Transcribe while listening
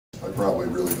I probably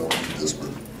really don't need this,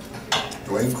 but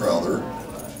Duane Crowther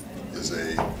is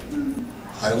a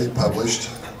highly published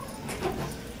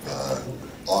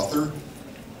author,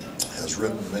 has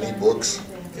written many books,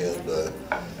 and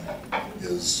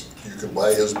you can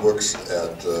buy his books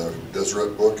at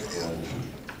Deseret Book and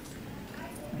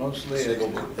mostly at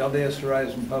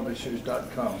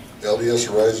LDSHorizonPublishers.com.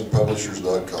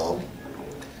 LDSHorizonPublishers.com,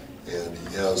 and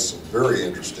he has some very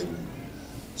interesting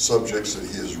subjects that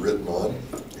he has written on,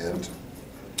 and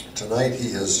tonight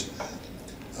he has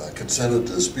consented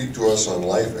to speak to us on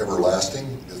Life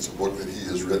Everlasting. It's a book that he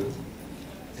has written,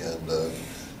 and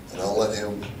I'll let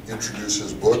him introduce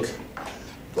his book.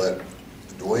 But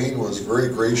Duane was very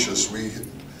gracious. We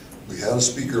had a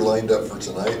speaker lined up for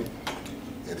tonight,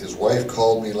 and his wife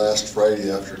called me last Friday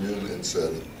afternoon and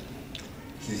said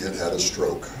he had had a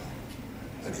stroke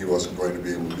and he wasn't going to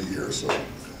be able to be here. So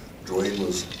Duane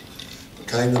was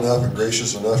kind enough and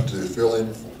gracious enough to fill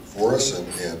in for us, and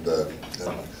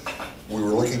we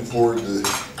were looking forward to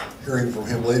hearing from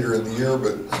him later in the year,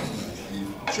 but he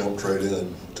jumped right in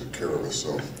and took care of us.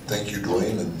 So thank you,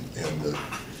 Duane, and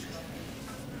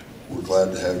we're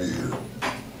glad to have you here.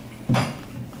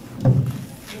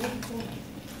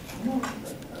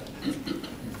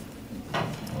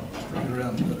 Turn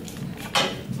around.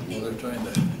 Well, they're trying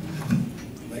to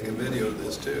make a video of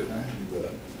this too, huh?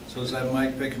 So is that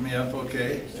mic picking me up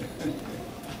okay?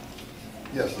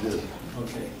 Yes, it is.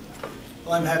 Okay.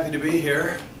 Well, I'm happy to be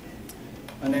here.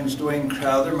 My name is Duane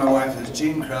Crowther. My wife is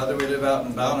Jean Crowther. We live out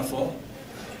in Bountiful.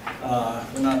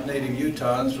 We're not native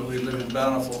Utahns, but we lived in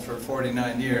Bountiful for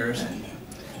 49 years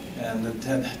and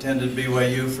attended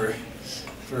BYU for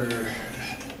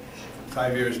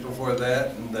 5 years before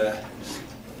that, and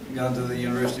gone to the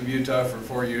University of Utah for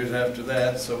 4 years after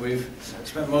that, so we've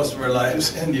spent most of our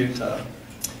lives in Utah.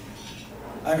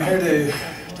 I'm here to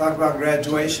talk about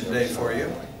graduation day for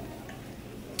you.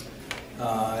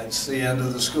 It's the end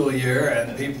of the school year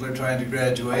and people are trying to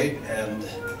graduate, and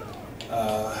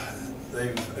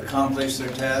they've accomplished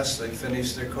their tasks, they've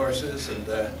finished their courses, and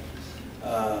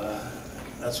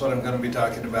that's what I'm going to be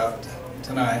talking about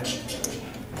tonight.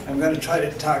 I'm going to try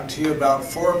to talk to you about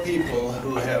 4 people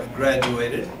who have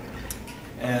graduated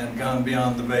and gone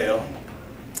beyond the veil,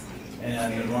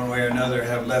 and in one way or another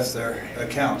have left their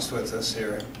accounts with us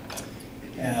here.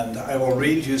 And I will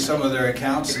read you some of their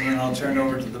accounts, and then I'll turn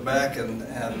over to the back and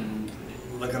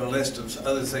look at a list of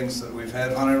other things that we've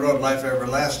had. When I wrote Life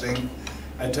Everlasting,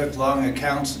 I took long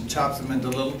accounts and chopped them into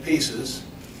little pieces,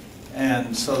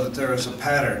 and so that there was a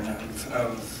pattern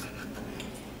of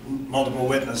multiple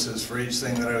witnesses for each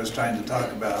thing that I was trying to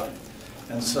talk about.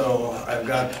 And so I've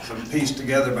got them pieced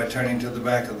together by turning to the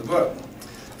back of the book.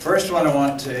 First one I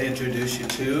want to introduce you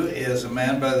to is a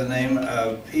man by the name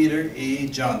of Peter E.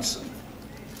 Johnson.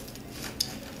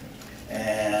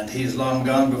 And he's long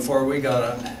gone before we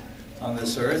got on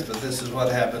this earth, but this is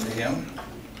what happened to him.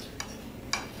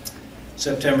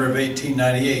 September of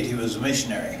 1898, he was a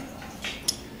missionary.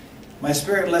 My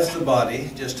spirit left the body,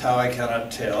 just how I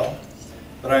cannot tell,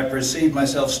 but I perceived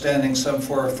myself standing some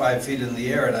 4 or 5 feet in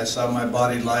the air, and I saw my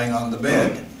body lying on the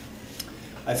bed.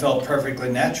 I felt perfectly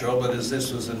natural, but as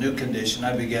this was a new condition,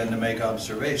 I began to make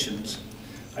observations.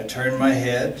 I turned my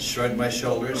head, shrugged my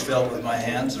shoulders, felt with my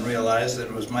hands, and realized that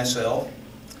it was myself.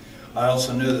 I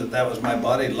also knew that that was my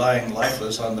body lying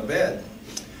lifeless on the bed.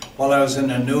 While I was in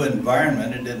a new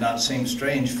environment, it did not seem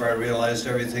strange, for I realized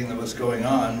everything that was going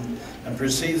on and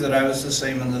perceived that I was the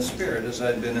same in the spirit as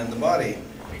I'd been in the body.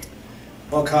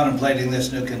 While contemplating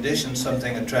this new condition,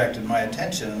 something attracted my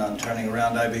attention, and on turning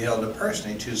around I beheld a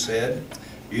personage who said,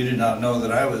 "You do not know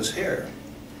that I was here."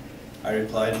 I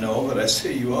replied, "No, but I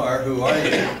see you are. Who are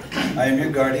you?" "I am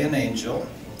your guardian angel.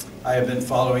 I have been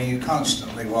following you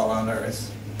constantly while on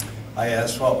earth." I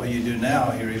asked, "What will you do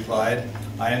now?" He replied,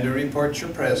 "I am to report your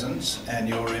presence, and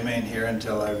you will remain here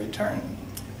until I return."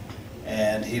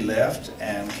 And he left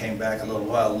and came back a little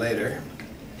while later,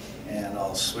 and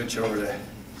I'll switch over to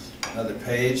another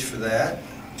page for that.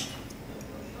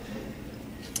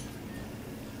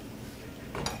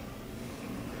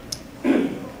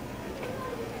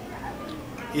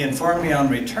 He informed me on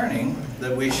returning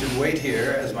that we should wait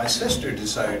here, as my sister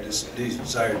desired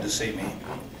to see me.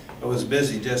 I was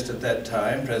busy just at that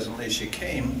time. Presently she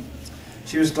came.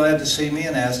 She was glad to see me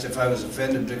and asked if I was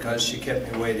offended because she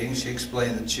kept me waiting. She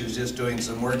explained that she was just doing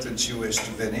some work that she wished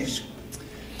to finish.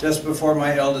 Just before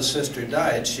my eldest sister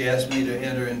died, she asked me to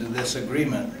enter into this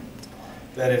agreement,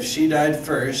 that if she died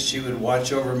first, she would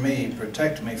watch over me,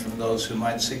 protect me from those who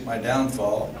might seek my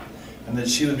downfall, and that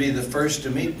she would be the first to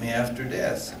meet me after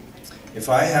death. If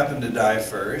I happened to die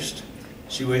first,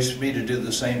 she wished me to do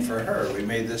the same for her. We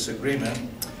made this agreement,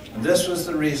 And this was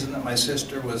the reason that my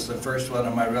sister was the first one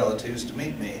of my relatives to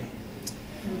meet me.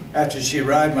 After she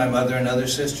arrived, my mother and other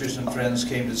sisters and friends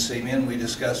came to see me, and we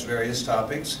discussed various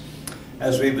topics.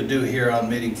 As we would do here on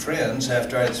meeting friends,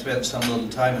 after I had spent some little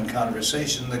time in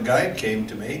conversation, the guide came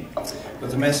to me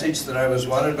with a message that I was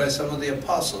wanted by some of the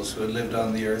apostles who had lived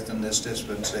on the earth in this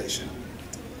dispensation.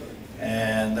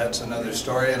 And that's another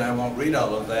story, and I won't read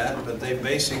all of that, but they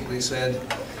basically said,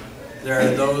 there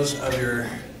are those of your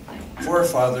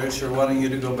forefathers who are wanting you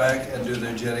to go back and do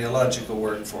their genealogical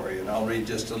work for you. And I'll read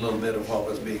just a little bit of what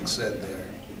was being said there.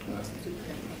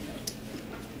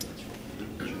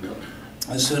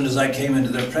 As soon as I came into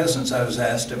their presence, I was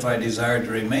asked if I desired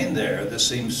to remain there. This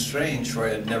seems strange, for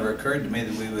it had never occurred to me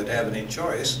that we would have any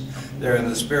choice there in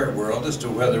the spirit world as to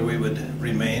whether we would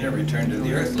remain or return to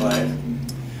the earth life.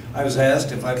 I was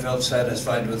asked if I felt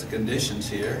satisfied with the conditions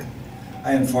here.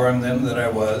 I informed them that I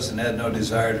was and had no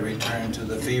desire to return to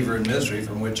the fever and misery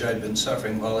from which I'd been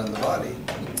suffering while in the body.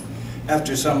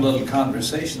 After some little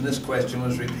conversation, this question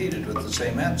was repeated with the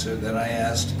same answer. Then I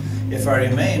asked, if I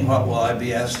remain, what will I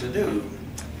be asked to do?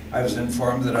 I was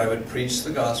informed that I would preach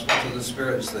the gospel to the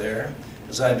spirits there,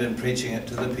 as I had been preaching it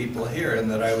to the people here, and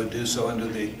that I would do so under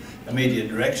the immediate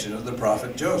direction of the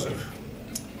prophet Joseph.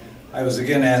 I was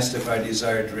again asked if I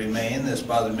desired to remain. This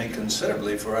bothered me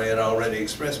considerably, for I had already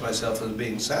expressed myself as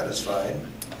being satisfied.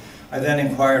 I then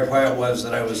inquired why it was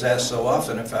that I was asked so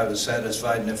often if I was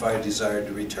satisfied and if I desired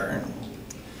to return.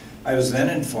 I was then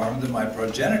informed that my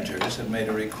progenitors had made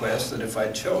a request that if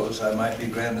I chose, I might be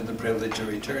granted the privilege of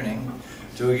returning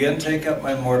to again take up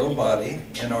my mortal body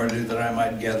in order that I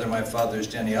might gather my father's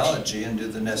genealogy and do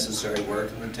the necessary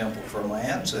work in the temple for my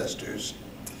ancestors.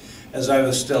 As I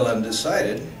was still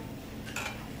undecided,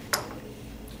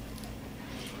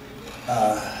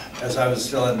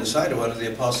 one of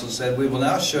the apostles said, we will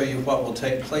now show you what will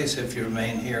take place if you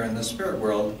remain here in the spirit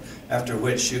world, after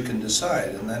which you can decide.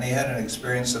 And then he had an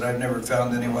experience that I've never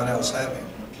found anyone else having.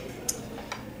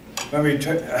 When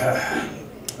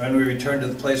we returned to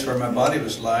the place where my body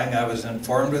was lying, I was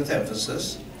informed with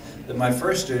emphasis that my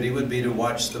first duty would be to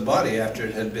watch the body after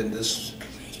it had been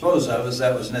disposed of, as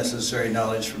that was necessary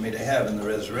knowledge for me to have in the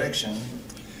resurrection.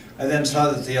 I then saw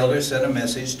that the elder sent a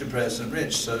message to President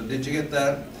Rich. So did you get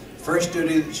that? First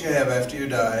duty that you have after you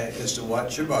die is to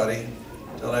watch your body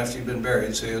until after you've been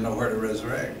buried, so you'll know where to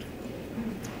resurrect.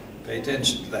 Pay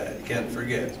attention to that. You can't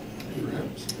forget.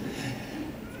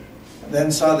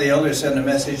 Then saw the elder send a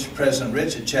message to President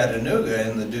Rich at Chattanooga.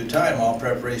 In the due time, all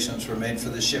preparations were made for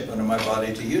the shipment of my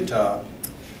body to Utah.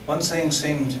 One thing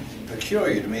seemed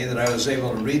peculiar to me, that I was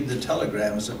able to read the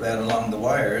telegrams that ran along the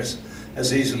wires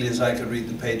as easily as I could read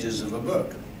the pages of a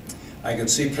book. I could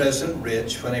see President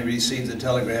Rich, when he received the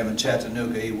telegram in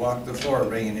Chattanooga, he walked the floor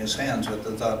wringing his hands with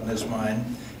the thought in his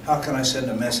mind, how can I send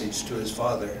a message to his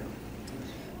father?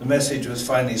 The message was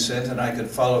finally sent, and I could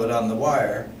follow it on the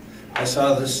wire. I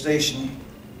saw the station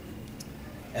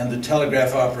and the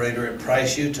telegraph operator at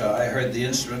Price, Utah. I heard the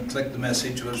instrument click, the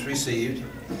message was received,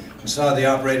 and saw the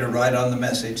operator write on the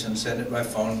message and send it by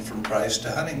phone from Price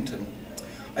to Huntington.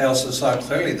 I also saw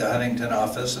clearly the Huntington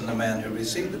office and the man who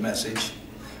received the message.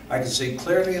 I could see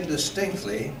clearly and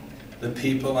distinctly the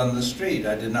people on the street.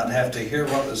 I did not have to hear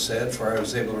what was said, for I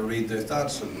was able to read their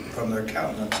thoughts from their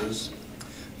countenances.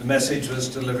 The message was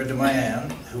delivered to my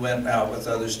aunt, who went out with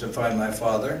others to find my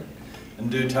father. In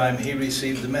due time, he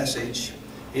received the message.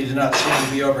 He did not seem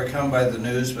to be overcome by the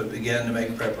news, but began to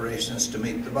make preparations to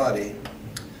meet the body.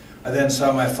 I then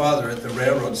saw my father at the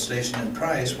railroad station in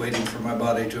Price, waiting for my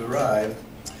body to arrive.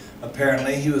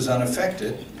 Apparently, he was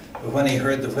unaffected, but when he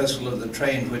heard the whistle of the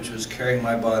train which was carrying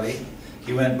my body,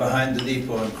 he went behind the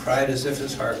depot and cried as if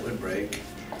his heart would break.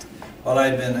 While I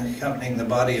had been accompanying the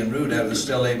body en route, I was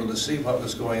still able to see what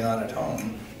was going on at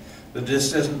home. The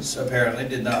distance apparently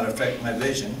did not affect my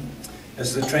vision.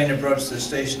 As the train approached the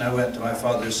station, I went to my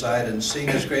father's side, and seeing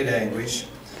his great anguish,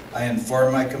 I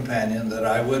informed my companion that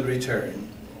I would return.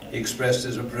 He expressed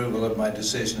his approval of my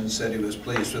decision and said he was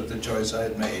pleased with the choice I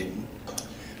had made.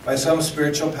 By some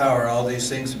spiritual power, all these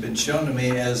things have been shown to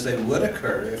me as they would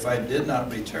occur if I did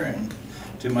not return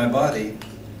to my body.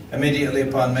 Immediately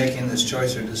upon making this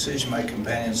choice or decision, my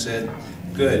companion said,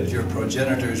 "Good, your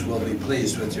progenitors will be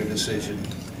pleased with your decision."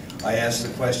 I asked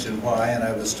the question why, and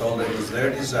I was told it was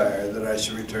their desire that I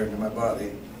should return to my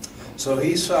body. So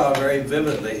he saw very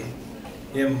vividly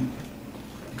him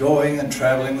going and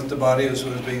traveling with the body as it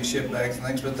was being shipped back and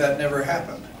things, but that never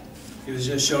happened. He was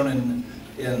just shown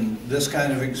in this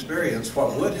kind of experience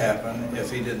what would happen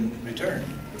if he didn't return.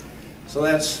 So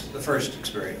that's the first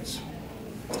experience.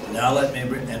 Now let me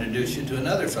introduce you to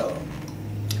another fellow.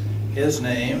 His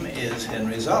name is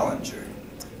Henry Zollinger.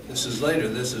 This is later,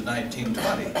 this is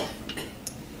 1920.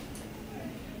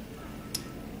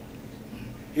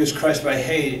 He was crushed by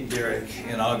hay derrick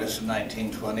in August of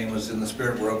 1920 and was in the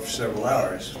spirit world for several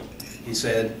hours. He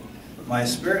said, "My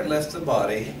spirit left the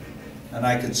body and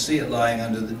I could see it lying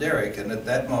under the derrick, and at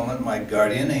that moment my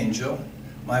guardian angel,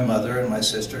 my mother, and my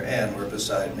sister Anne were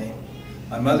beside me.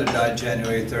 My mother died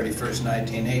January 31st,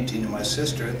 1918, and my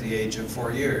sister at the age of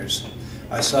 4 years.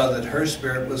 I saw that her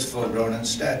spirit was full-grown in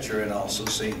stature and also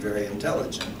seemed very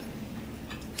intelligent."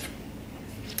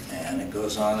 And it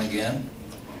goes on again.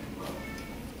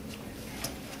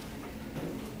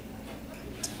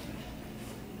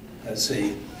 Let's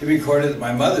see. He recorded that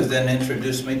my mother then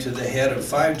introduced me to the head of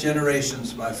 5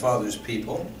 generations of my father's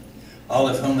people, all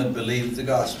of whom had believed the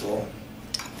gospel.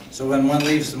 So when one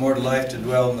leaves the mortal life to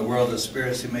dwell in the world of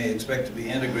spirits, he may expect to be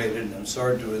integrated and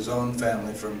absorbed to his own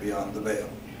family from beyond the veil.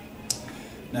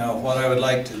 Now, what I would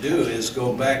like to do is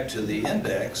go back to the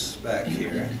index back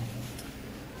here,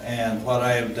 and what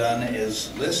I have done is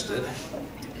listed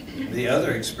the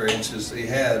other experiences that he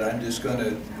had. I'm just going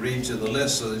to read you the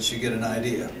list so that you get an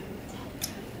idea.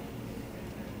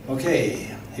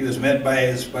 Okay, he was met by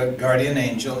his guardian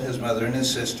angel, his mother and his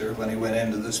sister, when he went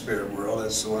into the spirit world.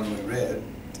 That's the one we read.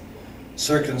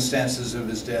 Circumstances of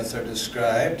his death are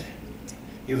described.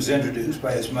 He was introduced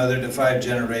by his mother to 5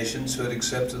 generations who had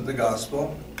accepted the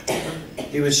gospel.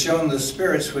 He was shown the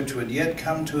spirits which would yet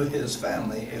come to his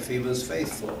family if he was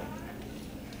faithful.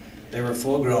 They were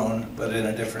full grown, but in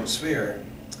a different sphere.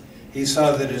 He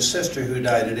saw that his sister, who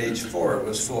died at age 4,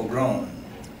 was full grown.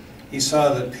 He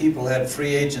saw that people had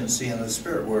free agency in the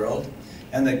spirit world,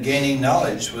 and that gaining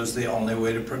knowledge was the only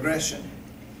way to progression.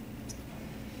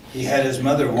 He had his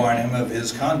mother warn him of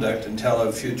his conduct and tell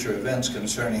of future events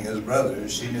concerning his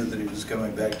brothers. She knew that he was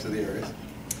coming back to the earth.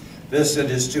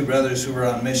 Visited his 2 brothers who were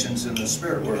on missions in the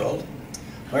spirit world.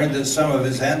 Learned that some of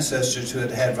his ancestors who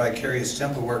had had vicarious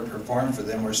temple work performed for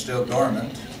them were still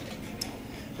dormant.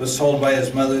 Was told by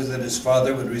his mother that his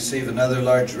father would receive another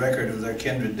large record of their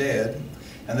kindred dead,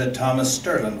 and that Thomas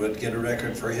Sterland would get a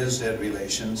record for his dead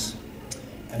relations.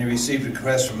 And he received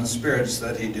requests from the spirits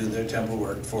that he do their temple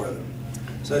work for them.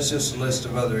 So that's just a list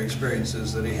of other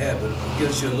experiences that he had, but it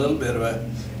gives you a little bit of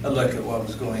a look at what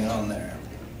was going on there.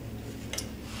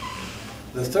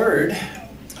 The third,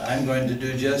 I'm going to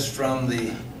do just from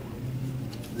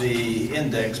the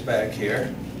index back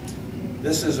here.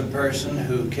 This is a person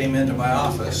who came into my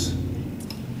office,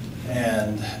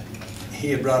 and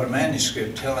he had brought a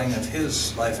manuscript telling of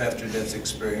his life after death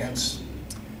experience.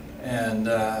 And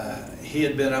he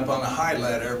had been up on a high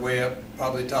ladder, way up,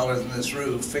 probably taller than this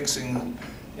roof, fixing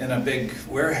in a big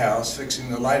warehouse, fixing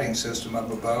the lighting system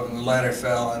up above, and the ladder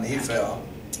fell and he fell.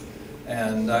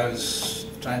 And I was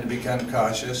trying to be kind of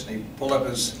cautious, and he pulled up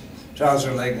his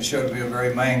trouser leg and showed me a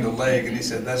very mangled leg, and he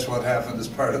said, "That's what happened as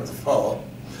part of the fall."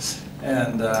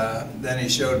 And then he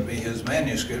showed me his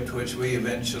manuscript, which we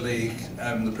eventually,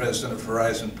 I'm the president of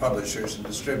Horizon Publishers and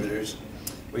Distributors.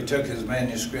 We took his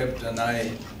manuscript and I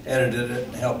edited it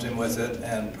and helped him with it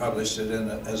and published it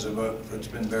as a book that's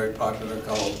been very popular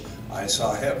called I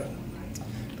Saw Heaven.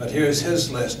 But here's his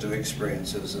list of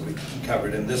experiences that we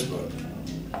covered in this book.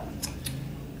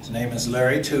 His name is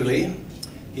Larry Tooley.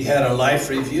 He had a life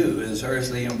review. His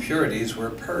earthly impurities were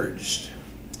purged.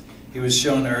 He was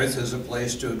shown Earth as a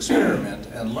place to experiment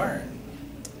and learn.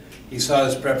 He saw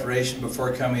his preparation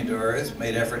before coming to Earth,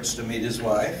 made efforts to meet his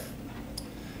wife,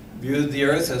 viewed the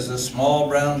Earth as a small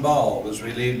brown ball, was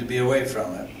relieved to be away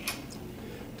from it,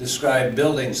 described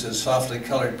buildings as softly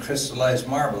colored crystallized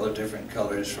marble of different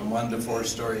colors from 1 to 4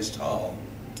 stories tall,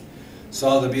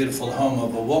 saw the beautiful home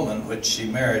of a woman which she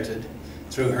merited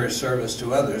through her service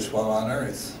to others while on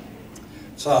Earth.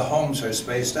 Saw homes are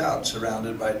spaced out,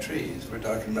 surrounded by trees. We're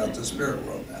talking about the spirit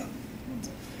world now.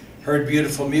 Heard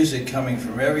beautiful music coming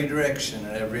from every direction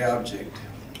and every object.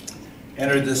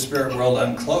 Entered the spirit world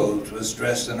unclothed, was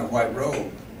dressed in a white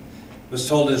robe. Was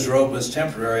told his robe was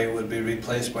temporary, it would be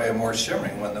replaced by a more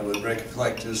shimmering one that would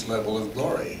reflect his level of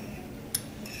glory.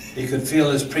 He could feel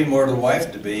his premortal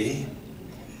wife to be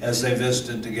as they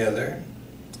visited together.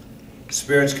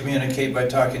 Spirits communicate by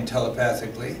talking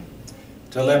telepathically.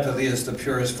 Telepathy is the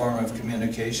purest form of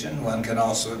communication. One can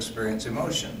also experience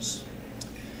emotions.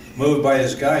 Moved by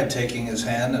his guide taking his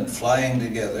hand and flying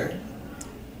together.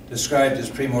 Described his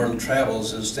premortal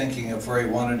travels as thinking of where he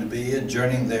wanted to be and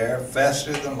journeying there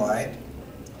faster than light.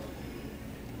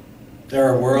 There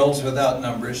are worlds without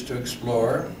numbers to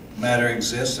explore. Matter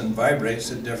exists and vibrates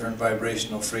at different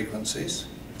vibrational frequencies.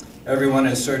 Everyone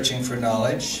is searching for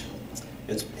knowledge.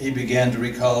 He began to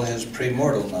recall his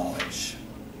premortal knowledge.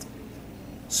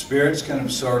 Spirits can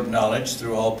absorb knowledge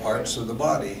through all parts of the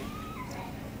body.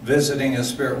 visiting a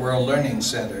spirit world learning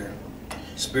center.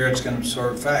 Spirits can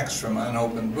absorb facts from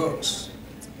unopened books.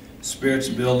 Spirits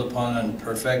build upon and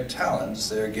perfect talents.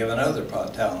 They are given other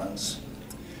talents.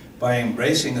 By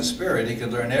embracing a spirit, he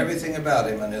could learn everything about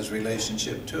him and his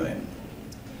relationship to him.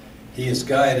 His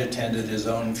guide attended his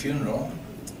own funeral.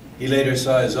 He later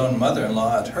saw his own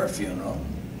mother-in-law at her funeral.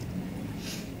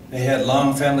 They had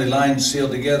long family lines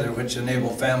sealed together, which enable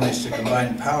families to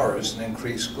combine powers and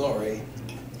increase glory.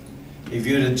 He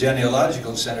viewed a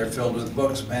genealogical center filled with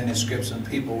books, manuscripts, and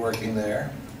people working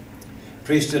there.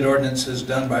 Priesthood ordinances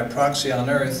done by proxy on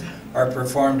earth are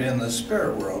performed in the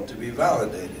spirit world to be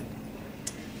validated.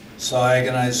 Saw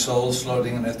agonized souls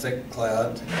floating in a thick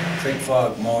cloud, thick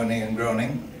fog moaning and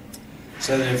groaning.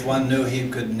 Said that if one knew he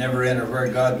could never enter where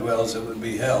God dwells, it would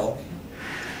be hell.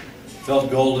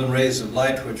 Felt golden rays of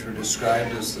light which were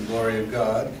described as the glory of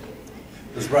God.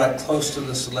 Was brought close to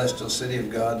the celestial city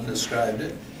of God and described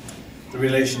it. The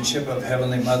relationship of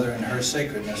Heavenly Mother and her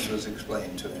sacredness was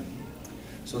explained to him.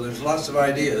 So there's lots of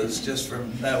ideas just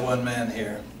from that one man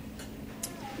here.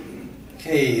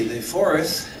 Okay, the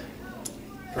fourth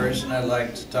person I'd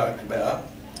like to talk about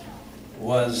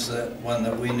was one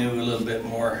that we knew a little bit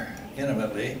more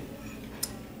intimately.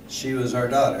 She was our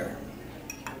daughter.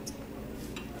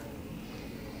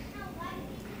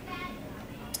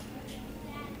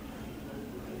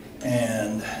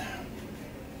 And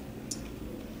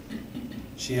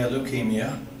she had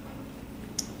leukemia.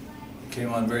 It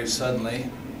came on very suddenly.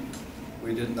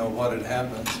 We didn't know what had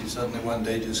happened. She suddenly one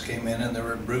day just came in and there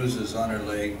were bruises on her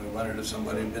leg. We wondered if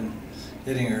somebody had been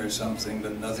hitting her or something,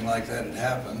 but nothing like that had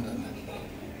happened.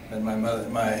 And my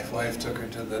wife took her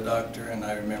to the doctor, and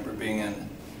I remember being in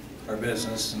our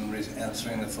business and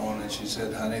answering the phone, and she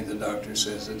said, "Honey, the doctor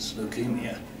says it's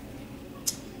leukemia."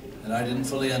 And I didn't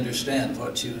fully understand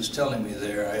what she was telling me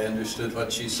there. I understood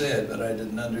what she said, but I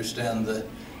didn't understand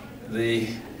the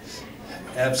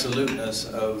absoluteness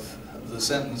of the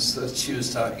sentence that she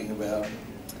was talking about.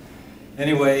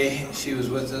 Anyway, she was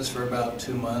with us for about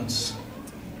 2 months,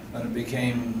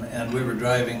 and we were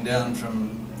driving down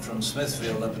from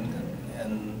Smithfield up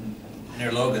in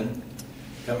near Logan,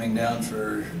 coming down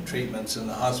for treatments in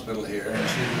the hospital here, and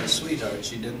she was a sweetheart.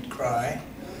 She didn't cry.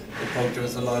 They poked her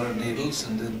with a lot of needles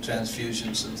and did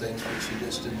transfusions and things, but she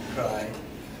just didn't cry.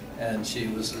 And she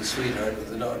was a sweetheart with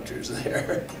the doctors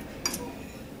there.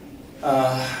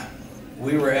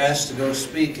 We were asked to go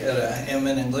speak at a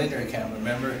Emin and Gleaner camp.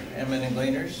 Remember Emin and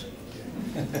Gleaners?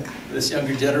 This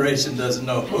younger generation doesn't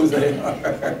know who they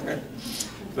are.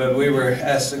 But we were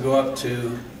asked to go up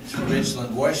to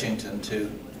Ridgeland, Washington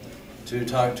to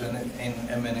talk to an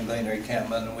Emin and Gleaner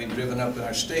campman. And we'd driven up in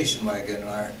our station wagon.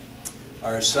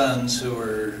 Our sons, who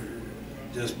were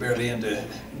just barely into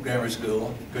grammar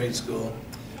school, grade school,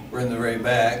 were in the very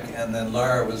back, and then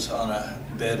Laura was on a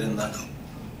bed in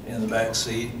the back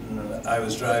seat, and I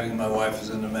was driving, my wife was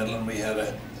in the middle, and we had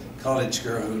a college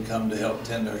girl who had come to help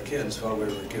tend our kids while we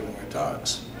were giving our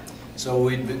talks. So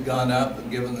we'd gone up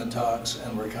and given the talks,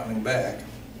 and we're coming back.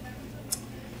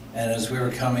 And as we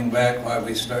were coming back, why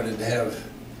we started to have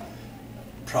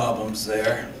problems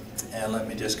there, and let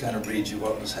me just kind of read you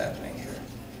what was happening here.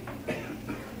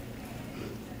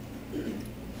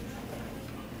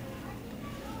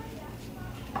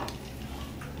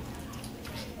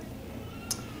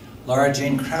 Laura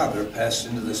Jean Crowther passed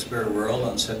into the spirit world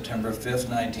on September 5th,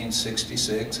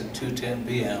 1966 at 2:10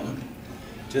 p.m.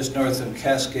 just north of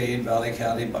Cascade Valley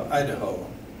County, Idaho.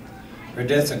 Her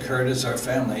death occurred as our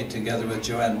family, together with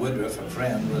Joanne Woodruff, a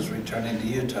friend, was returning to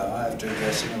Utah after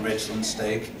addressing a Richland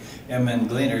Stake Emin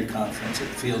Gleaner conference at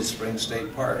Field Spring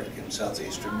State Park in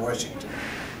southeastern Washington.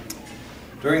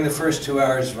 During the first 2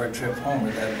 hours of our trip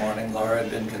homeward that morning, Laura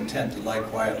had been content to lie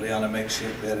quietly on a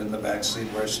makeshift bed in the back seat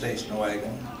of our station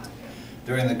wagon.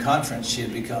 During the conference, she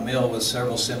had become ill with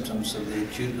several symptoms of the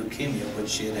acute leukemia, which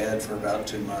she had had for about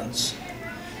 2 months.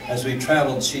 As we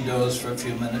traveled, she dozed for a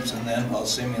few minutes and then, while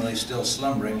seemingly still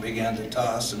slumbering, began to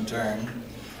toss and turn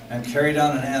and carried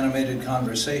on an animated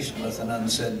conversation with an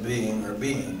unsaid being or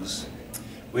beings.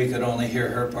 We could only hear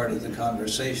her part of the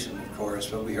conversation, of course,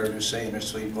 but we heard her say in her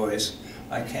sweet voice,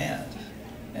 "I can't,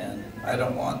 and I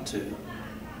don't want to."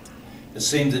 It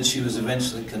seemed that she was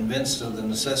eventually convinced of the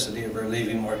necessity of her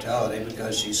leaving mortality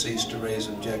because she ceased to raise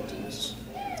objections.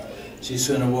 She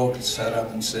soon awoke and sat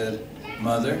up and said,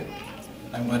 "Mother,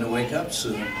 I'm going to wake up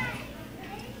soon."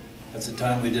 At the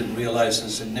time, we didn't realize the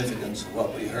significance of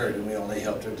what we heard, and we only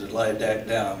helped her to lie back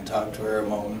down, talked to her a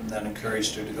moment, and then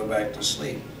encouraged her to go back to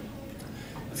sleep.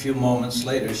 A few moments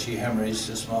later, she hemorrhaged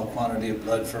a small quantity of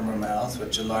blood from her mouth,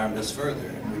 which alarmed us further,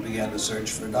 and we began to search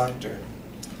for a doctor.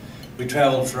 We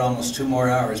traveled for almost 2 more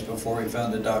hours before we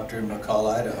found a doctor in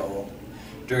McCall, Idaho.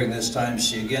 During this time,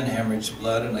 she again hemorrhaged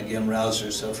blood and again roused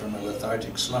herself from a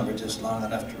lethargic slumber just long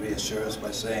enough to reassure us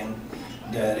by saying,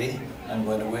 "Daddy, I'm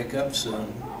going to wake up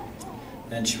soon."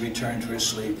 Then she returned to her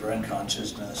sleep or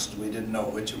unconsciousness. We didn't know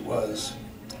which it was.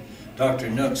 Dr.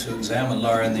 Nooks, who examined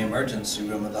Laura in the emergency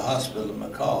room of the hospital in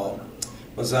McCall,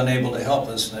 was unable to help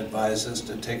us and advised us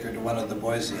to take her to one of the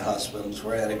Boise hospitals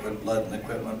where adequate blood and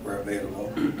equipment were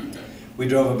available. We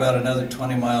drove about another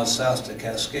 20 miles south to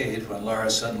Cascade when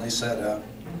Laura suddenly sat up.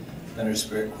 Then her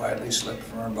spirit quietly slipped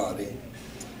from her body.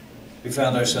 We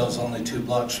found ourselves only 2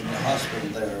 blocks from the hospital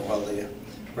there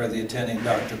where the attending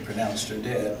doctor pronounced her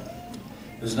dead.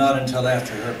 It was not until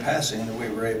after her passing that we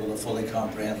were able to fully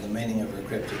comprehend the meaning of her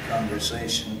cryptic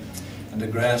conversation and to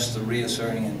grasp the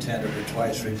reassuring intent of her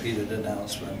twice repeated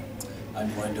announcement,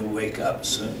 "I'm going to wake up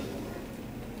soon."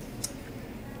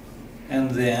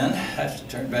 And then, I have to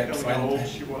turn back to find how old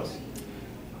she was?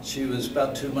 She was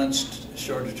about 2 months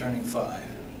short of turning 5.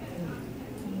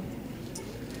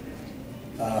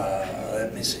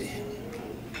 Let me see.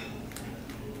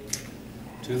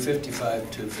 255,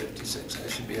 256. I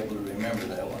should be able to remember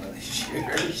that one of these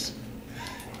years.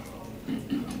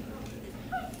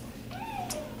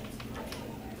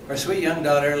 Our sweet young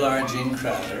daughter, Laura Jean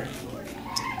Crowther,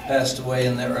 passed away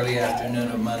in the early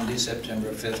afternoon of Monday,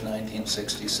 September 5th,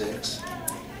 1966.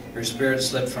 Her spirit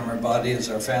slipped from her body as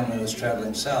our family was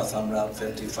traveling south on Route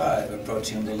 55,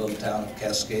 approaching the little town of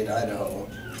Cascade, Idaho.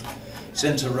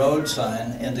 Since a road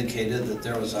sign indicated that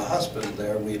there was a hospital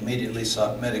there, we immediately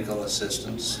sought medical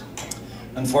assistance.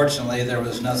 Unfortunately, there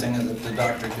was nothing that the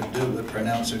doctor could do but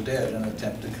pronounce her dead and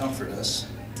attempt to comfort us.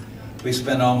 We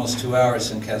spent almost 2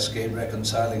 hours in Cascade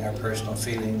reconciling our personal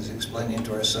feelings, explaining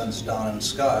to our sons Don and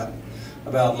Scott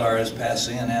about Laura's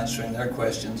passing and answering their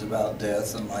questions about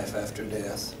death and life after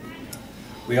death.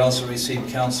 We also received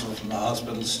counsel from the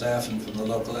hospital staff and from the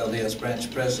local LDS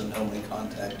branch president whom we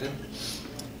contacted.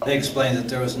 They explained that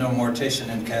there was no mortician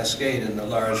in Cascade and that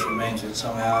Laura's remains would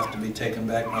somehow have to be taken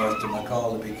back north to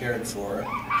McCall to be cared for.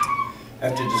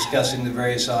 After discussing the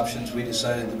various options, we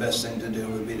decided the best thing to do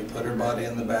would be to put her body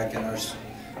in the back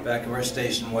of our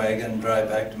station wagon and drive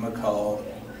back to McCall,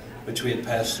 which we had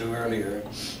passed through earlier.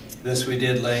 This we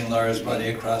did, laying Laura's body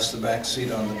across the back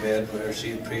seat on the bed where she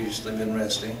had previously been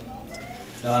resting.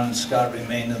 Don and Scott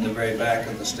remained in the very back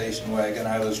of the station wagon.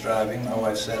 I was driving, my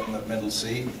wife sat in the middle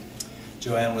seat.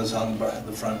 Joanne was on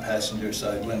the front passenger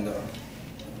side window.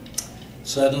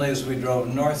 Suddenly, as we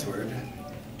drove northward,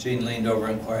 Jean leaned over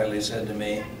and quietly said to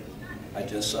me, "I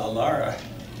just saw Laura.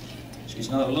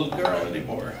 She's not a little girl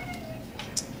anymore."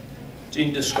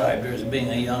 Jean described her as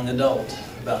being a young adult,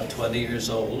 about 20 years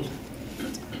old,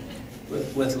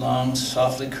 with long,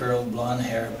 softly curled blonde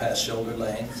hair past shoulder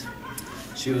length.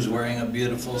 She was wearing a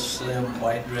beautiful, slim,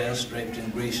 white dress draped in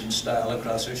Grecian style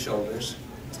across her shoulders.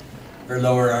 Her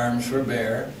lower arms were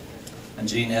bare, and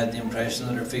Jean had the impression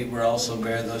that her feet were also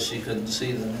bare, though she couldn't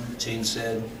see them. Jean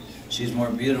said, "She's more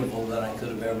beautiful than I could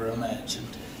have ever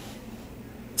imagined."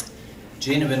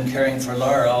 Jean had been caring for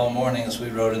Laura all morning as we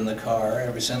rode in the car.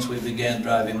 Ever since we began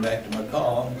driving back to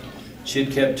McCall, she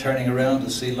had kept turning around to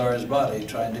see Laura's body,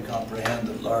 trying to comprehend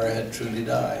that Laura had truly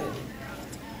died.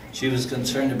 She was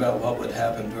concerned about what would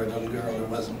happen to her little girl who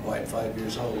wasn't quite 5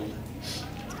 years old.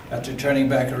 After turning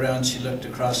back around, she looked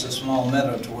across a small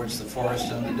meadow towards the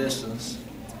forest in the distance.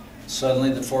 Suddenly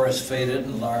the forest faded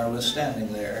and Laura was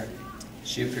standing there.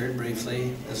 She appeared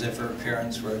briefly, as if her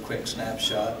appearance were a quick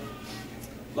snapshot.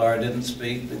 Laura didn't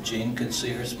speak, but Jean could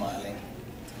see her smiling.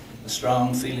 A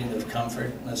strong feeling of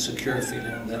comfort and a secure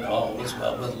feeling that all was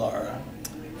well with Laura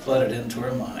flooded into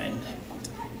her mind.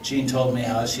 Jean told me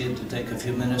how she had to take a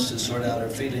few minutes to sort out her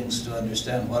feelings to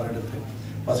understand what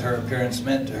her appearance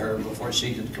meant to her before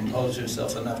she could compose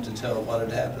herself enough to tell what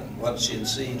had happened, what she had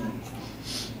seen.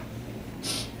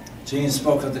 Jean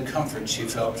spoke of the comfort she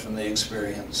felt from the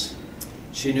experience.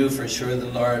 She knew for sure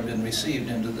that Laura had been received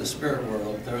into the spirit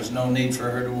world. There was no need for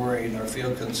her to worry nor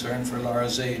feel concern for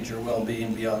Laura's age or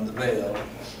well-being beyond the veil.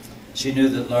 She knew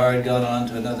that Laura had gone on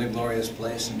to another glorious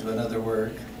place and to another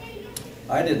work.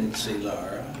 I didn't see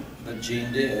Laura, but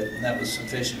Jean did, and that was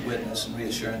sufficient witness and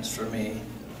reassurance for me.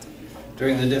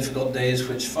 During the difficult days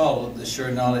which followed, the sure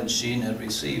knowledge Jean had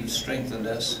received strengthened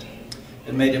us.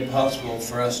 It made it possible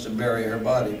for us to bury her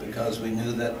body because we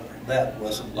knew that that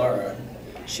wasn't Laura.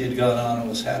 She had gone on and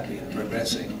was happy and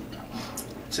progressing.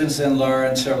 Since then, Laura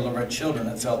and several of our children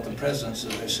had felt the presence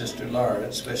of their sister Laura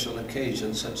at special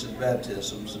occasions such as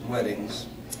baptisms and weddings,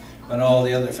 when all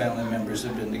the other family members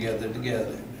had been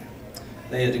together.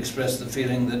 They had expressed the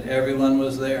feeling that everyone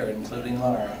was there, including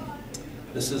Laura.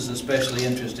 This is especially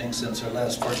interesting since her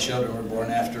last 4 children were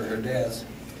born after her death,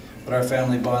 but our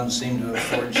family bonds seem to have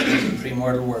forged into the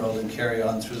premortal world and carry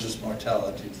on through this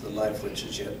mortality to the life which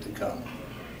is yet to come.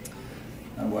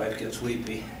 My wife gets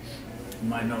weepy.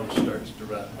 My nose starts to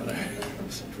run when I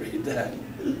read that.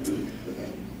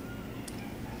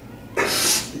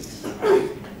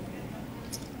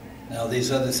 Now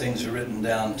these other things are written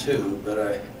down too, but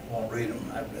I won't read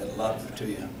them. I've read a lot to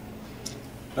you.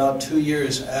 About 2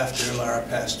 years after Laura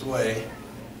passed away,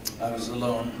 I was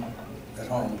alone at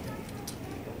home,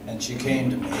 and she came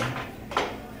to me.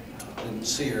 Didn't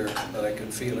see her, but I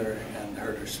could feel her and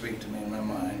heard her speak to me in my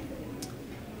mind.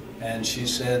 And she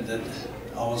said that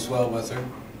all was well with her.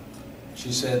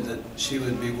 She said that she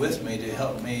would be with me to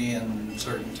help me in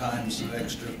certain times of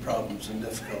extra problems and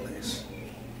difficulties.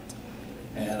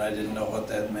 And I didn't know what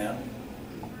that meant,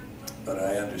 but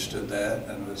I understood that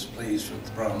and was pleased with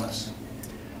the promise.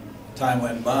 Time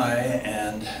went by,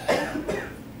 and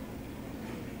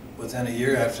within a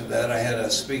year after that, I had a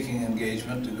speaking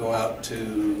engagement to go out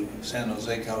to San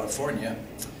Jose, California,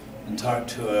 and talk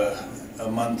to a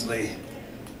monthly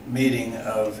meeting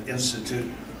of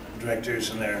institute directors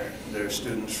and their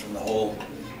students from the whole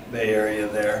Bay Area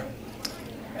there.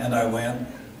 And I went.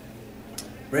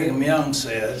 Brigham Young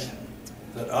said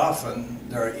that often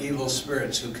there are evil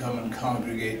spirits who come and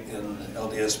congregate in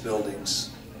LDS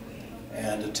buildings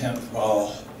and attempt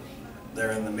while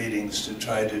they're in the meetings to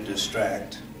try to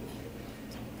distract.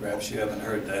 Perhaps you haven't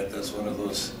heard that. That's one of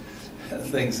those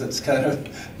things that's kind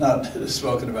of not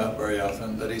spoken about very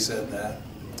often, but he said that.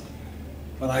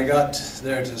 When I got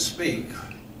there to speak,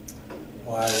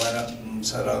 well, I went up and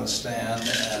sat on the stand,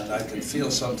 and I could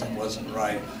feel something wasn't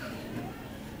right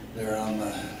there on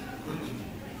the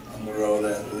road.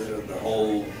 The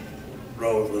whole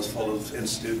road was full of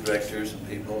institute directors and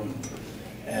people,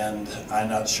 and I'm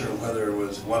not sure whether it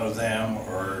was one of them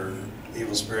or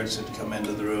evil spirits had come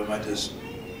into the room. I just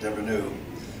never knew.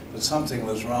 But something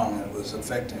was wrong, and it was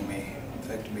affecting me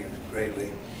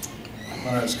greatly.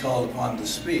 When I was called upon to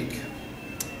speak,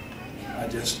 I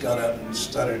just got up and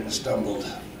stuttered and stumbled.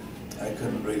 I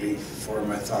couldn't really form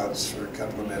my thoughts for a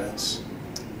couple of minutes.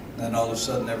 Then all of a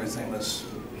sudden everything was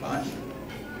fine.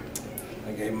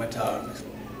 I gave my talk.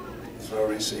 It was well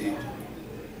received.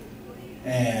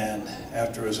 And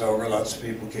after it was over, lots of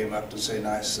people came up to say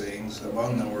nice things.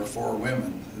 Among them were 4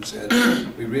 women who said,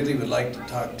 "We really would like to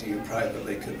talk to you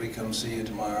privately. Could we come see you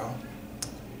tomorrow?"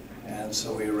 And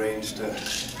so we arranged to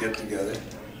get together.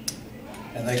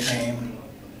 And they came.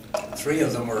 3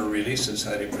 of them were Relief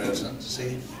Society presidents.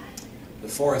 See, the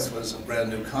 4th was a brand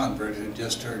new convert who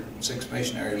just heard 6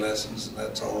 missionary lessons, and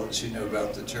that's all that she knew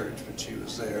about the church, but she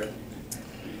was there.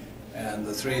 And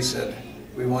the 3 said,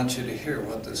 "We want you to hear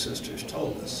what the sisters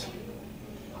told us."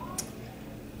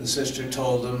 The sister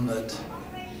told them that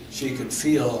she could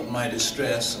feel my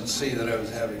distress and see that I was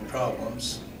having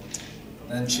problems.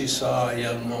 Then she saw a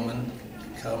young woman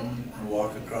come and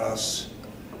walk across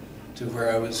to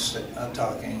where I was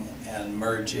talking and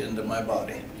merge into my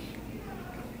body.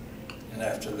 And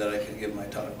after that I could give my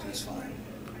talk just fine.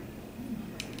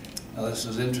 Now this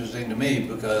was interesting to me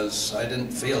because I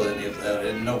didn't feel any of that. I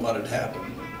didn't know what had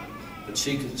happened. But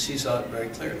she saw it very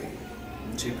clearly.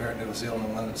 And she apparently was the only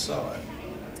one that saw it.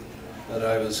 But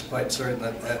I was quite certain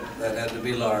that had to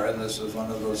be Laura, and this was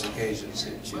one of those occasions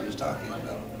that she was talking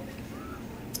about.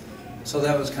 So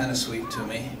that was kind of sweet to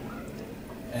me.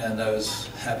 And I was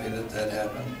happy that that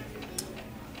happened.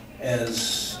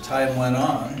 As time went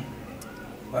on,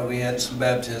 well, we had some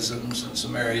baptisms and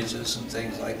some marriages and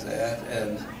things like that,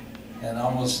 and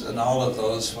almost in all of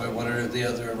those, one or the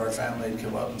other of our family would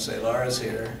come up and say, "Laura's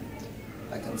here.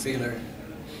 I can feel her."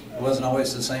 It wasn't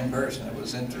always the same person. It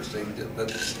was interesting, but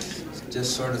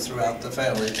just sort of throughout the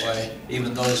family, why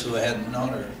even those who hadn't known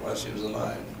her while she was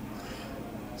alive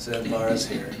said, "Laura's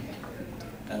here,"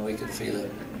 and we could feel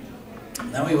it.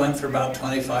 Then we went for about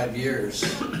 25 years.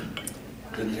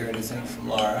 Didn't hear anything from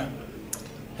Laura.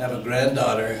 Have a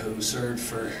granddaughter who served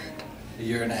for a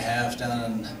year and a half down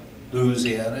in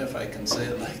Louisiana, if I can say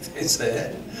it like they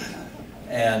said.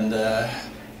 And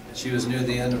she was near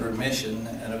the end of her mission,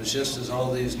 and it was just as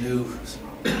all these new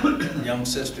young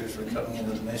sisters were coming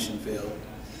into the mission field,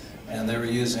 and they were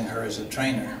using her as a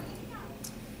trainer.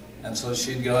 And so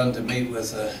she'd gone to meet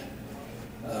with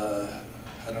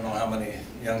I don't know how many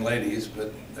young ladies,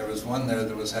 but there was one there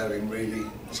that was having really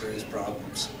serious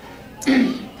problems.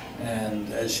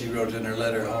 And as she wrote in her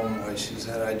letter home, where she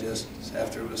said,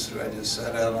 after it was through, I just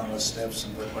sat out on the steps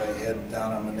and put my head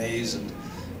down on my knees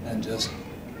and just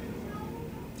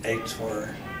ached for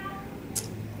her.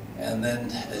 And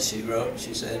then, as she wrote,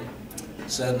 she said,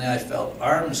 "Suddenly I felt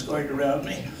arms going around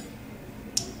me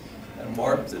and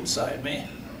warmth inside me.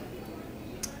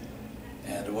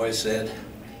 And a voice said,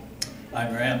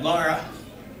 "I'm your Aunt Laura.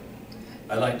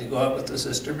 I like to go out with the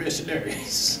sister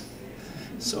missionaries."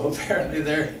 So apparently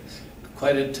they're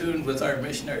quite attuned with our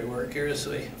missionary work here as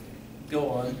we go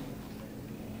on.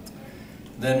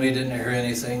 Then we didn't hear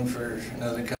anything for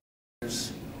another couple of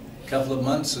years. A couple of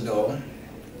months ago,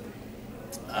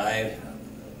 I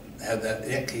had that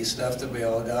icky stuff that we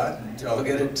all got. Did you all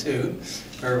get it too?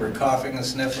 Where we're coughing and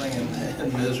sniffling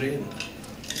and misery.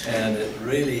 And it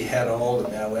really had a hold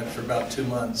of me. I went for about 2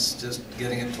 months just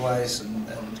getting it twice and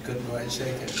couldn't quite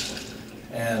shake it.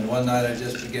 And one night I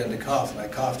just began to cough, and I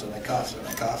coughed and I coughed and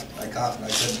I coughed and I coughed, and I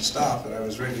couldn't stop, and I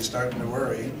was really starting to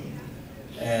worry.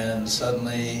 And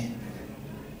suddenly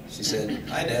she said,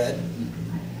 "Hi, Dad."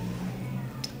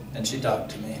 And she talked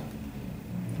to me.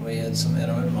 We had some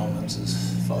intimate moments as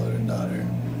father and daughter,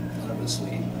 and it was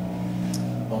sweet.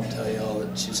 I won't tell you all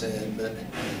that she said, but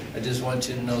I just want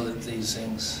you to know that these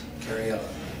things carry on.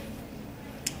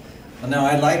 Well, now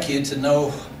I'd like you to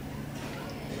know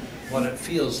what it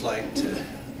feels like to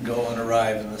go and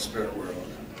arrive in the spirit world.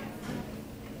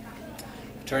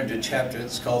 Turn to a chapter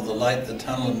that's called "The Light, the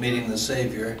Tunnel, and Meeting the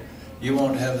Savior." You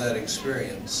won't have that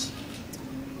experience.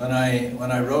 When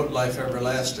I wrote Life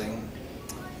Everlasting,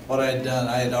 what I had done,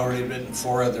 I had already written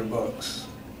 4 other books.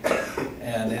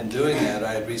 And in doing that,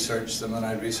 I had researched them, and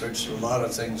I'd researched a lot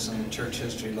of things in the church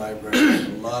history library,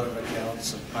 a lot of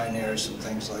accounts of pioneers and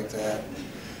things like that.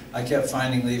 I kept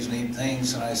finding these neat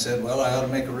things, and I said, well, I ought to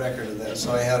make a record of that.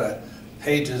 So I had a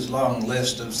pages-long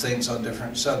list of things on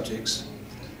different subjects,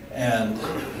 and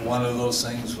one of those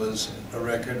things was a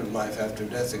record of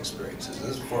life-after-death experiences.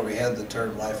 This is before we had the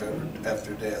term life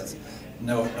after death.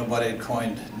 Nobody had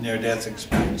coined near-death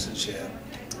experiences yet.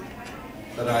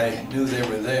 But I knew they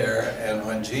were there, and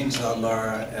when Gene saw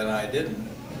Laura and I didn't,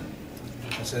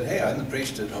 I said, "Hey, I'm the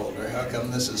priesthood holder. How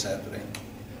come this is happening?"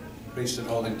 Priesthood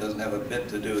holding doesn't have a bit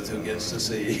to do with who gets to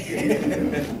see.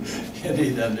 You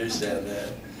need to understand that.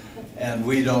 And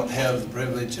we don't have the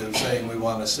privilege of saying we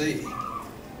want to see.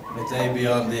 But they,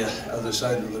 beyond the other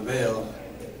side of the veil,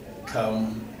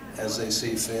 come as they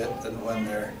see fit and when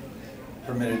they're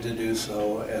permitted to do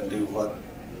so and do what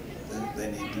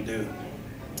they need to do.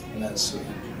 And that's sweet.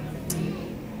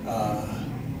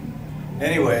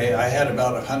 Anyway, I had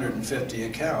about 150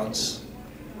 accounts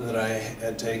that I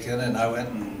had taken, and I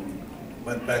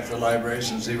went back to the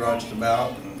libraries and Xeroxed them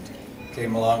out and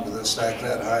came along with a stack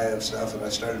that high of stuff, and I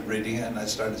started reading it, and I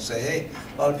started to say, hey,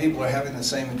 a lot of people are having the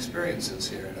same experiences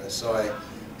here. So I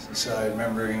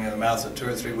remembering in the mouth of 2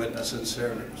 or 3 witnesses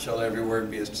shall every word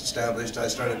be established, I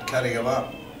started cutting them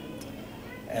up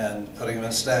and putting them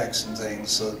in stacks and things,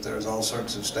 so that there was all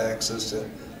sorts of stacks as to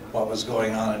what was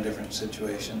going on in different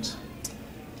situations.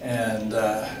 And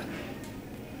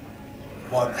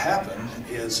what happened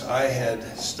is I had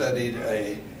studied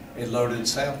a loaded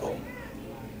sample.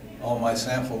 All my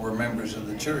sample were members of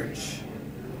the church,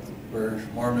 were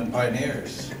Mormon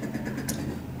pioneers.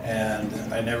 And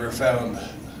I never found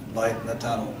light in the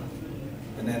tunnel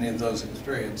in any of those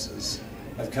experiences.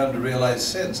 I've come to realize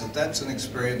since that that's an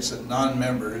experience that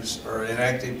non-members or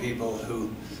inactive people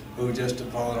who just have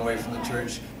fallen away from the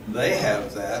church, they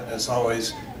have that. It's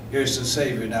always, here's the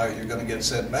Savior, now you're going to get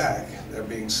sent back. They're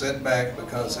being sent back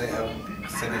because they haven't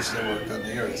finished their work on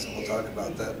the earth. And we'll talk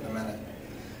about that in a minute.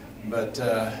 But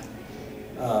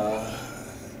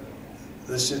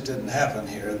this just didn't happen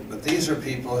here. But these are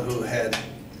people who had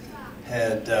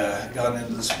gone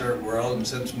into the spirit world, and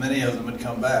since many of them had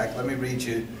come back, let me read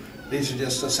you. These are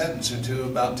just a sentence or two,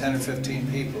 about 10 or 15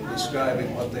 people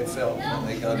describing what they felt when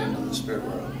they got into the spirit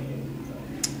world.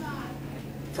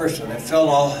 First one, it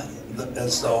felt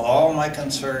as though all my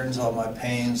concerns, all my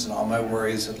pains, and all my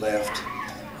worries had left.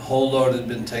 A whole load had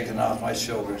been taken off my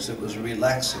shoulders. It was a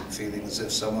relaxing feeling, as if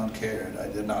someone cared. I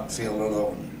did not feel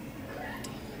alone.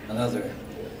 Another,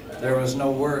 there was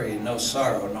no worry, no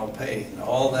sorrow, no pain.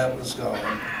 All that was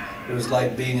gone. It was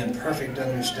like being in perfect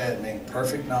understanding,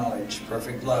 perfect knowledge,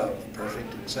 perfect love,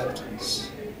 perfect acceptance.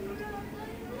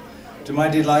 To my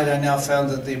delight, I now found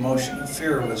that the emotion of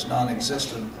fear was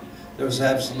non-existent. There was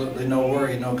absolutely no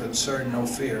worry, no concern, no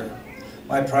fear.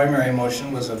 My primary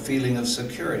emotion was a feeling of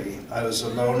security. I was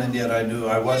alone, and yet I knew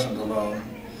I wasn't alone.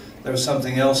 There was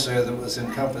something else there that was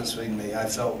encompassing me. I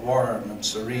felt warm and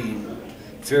serene.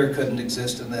 Fear couldn't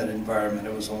exist in that environment.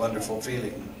 It was a wonderful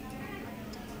feeling.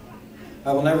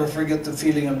 I will never forget the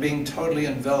feeling of being totally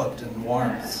enveloped in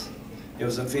warmth. It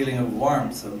was a feeling of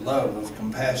warmth, of love, of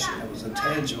compassion. It was a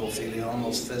tangible feeling,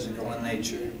 almost physical in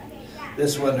nature.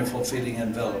 This wonderful feeling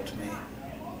enveloped me.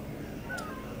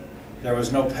 There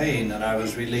was no pain, and I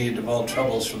was relieved of all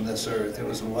troubles from this earth. It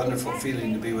was a wonderful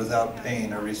feeling to be without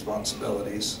pain or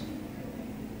responsibilities.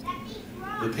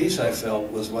 The peace I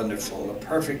felt was wonderful, a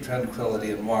perfect tranquility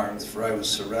and warmth, for I was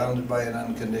surrounded by an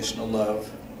unconditional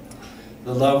love.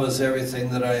 The love was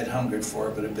everything that I had hungered for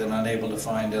but had been unable to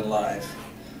find in life.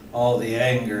 All the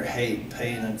anger, hate,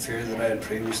 pain, and fear that I had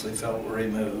previously felt were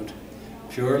removed.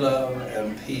 Pure love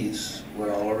and peace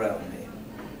were all around me.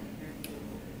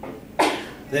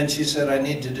 Then she said, I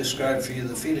need to describe for you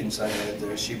the feelings I had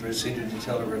there. She proceeded to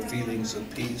tell her feelings of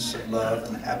peace, of love,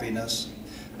 and happiness,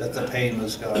 that the pain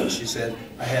was gone. She said,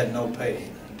 I had no pain.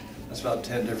 That's about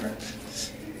 10 different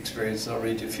experiences. I'll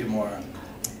read you a few more.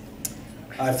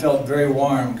 I felt very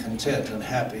warm, content, and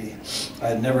happy. I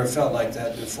had never felt like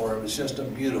that before. It was just a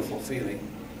beautiful feeling.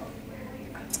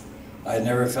 I had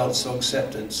never felt so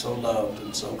accepted, so loved,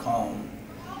 and so calm.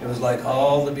 It was like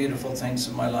all the beautiful things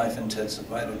in my life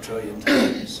intensified a trillion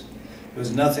times. It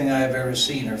was nothing I have ever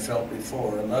seen or felt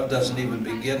before. And love doesn't even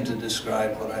begin to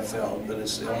describe what I felt, but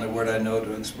it's the only word I know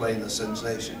to explain the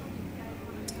sensation.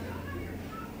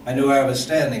 I knew I was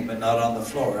standing, but not on the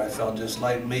floor. I felt just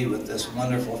like me, with this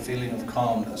wonderful feeling of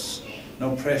calmness.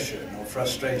 No pressure, no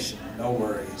frustration, no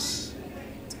worries.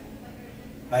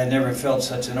 I had never felt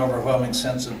such an overwhelming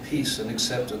sense of peace and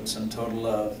acceptance and total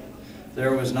love.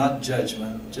 There was not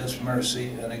judgment, just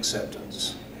mercy and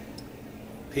acceptance.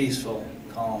 Peaceful,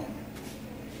 calm,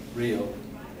 real,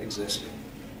 existing.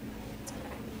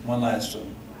 One last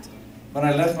one. When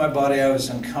I left my body, I was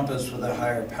encompassed with a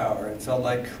higher power. It felt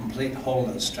like complete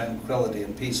wholeness, tranquility,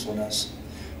 and peacefulness.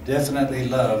 Definitely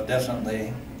love,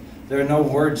 definitely. There are no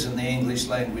words in the English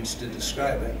language to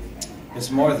describe it.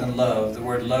 It's more than love. The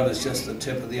word love is just the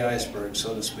tip of the iceberg,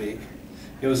 so to speak.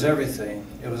 It was everything.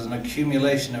 It was an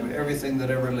accumulation of everything that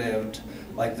ever lived,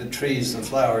 like the trees, the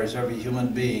flowers, every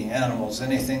human being, animals,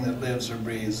 anything that lives or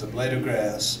breathes, a blade of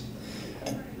grass.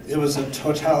 It was a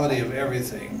totality of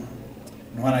everything.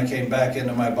 And when I came back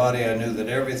into my body, I knew that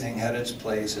everything had its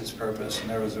place, its purpose, and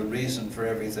there was a reason for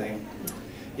everything.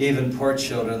 Even poor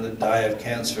children that die of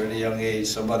cancer at a young age,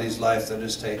 somebody's life that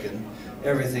is taken,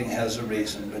 everything has a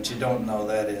reason, but you don't know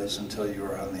that is until you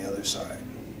are on the other side.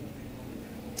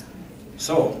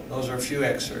 So, those are a few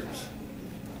excerpts.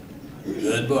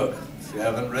 Good book. If you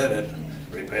haven't read it,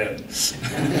 repent.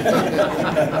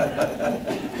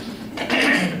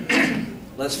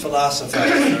 Let's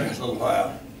philosophize for a little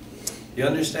while. You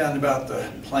understand about the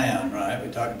plan, right?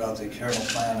 We talk about the eternal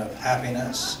plan of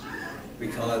happiness. We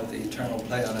call it the eternal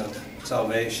plan of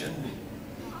salvation.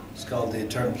 It's called the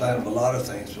eternal plan of a lot of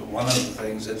things, but one of the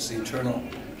things, it's the eternal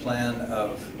plan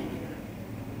of,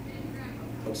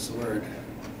 what's the word?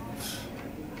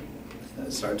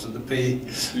 It starts with a P.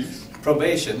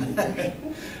 Probation.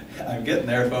 I'm getting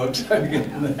there, folks. I'm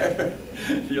getting there.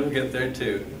 You'll get there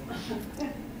too.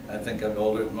 I think I'm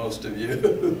older than most of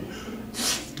you.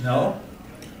 No?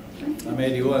 I'm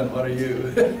 81. What are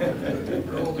you?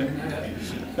 You're older than that.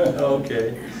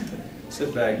 Okay.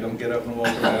 Sit back. Don't get up and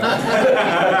walk around.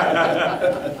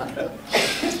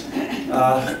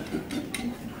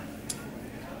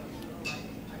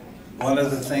 One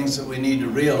of the things that we need to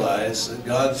realize is that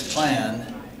God's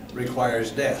plan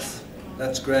requires death.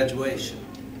 That's graduation.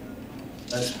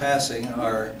 That's passing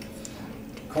our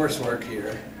coursework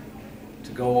here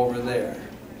to go over there.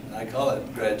 And I call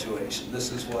it graduation.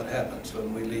 This is what happens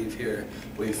when we leave here.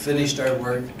 We've finished our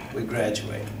work, we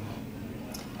graduate.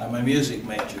 I'm a music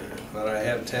major. When I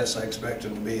have tests, I expect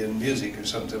them to be in music or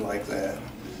something like that.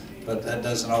 But that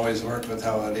doesn't always work with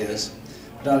how it is.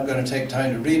 Not going to take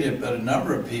time to read it, but a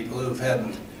number of people who've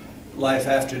had life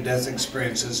after death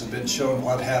experiences have been shown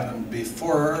what happened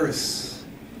before Earth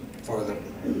for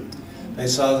them. They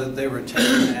saw that they were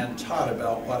taken and taught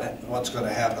about what's going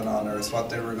to happen on Earth,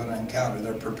 what they were going to encounter.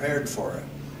 They're prepared for it.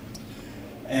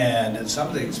 And in some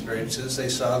of the experiences, they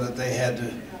saw that they had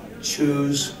to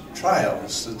choose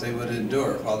trials that they would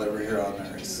endure while they were here on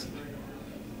Earth.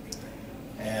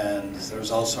 And there's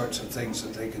all sorts of things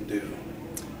that they could do.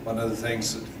 One of the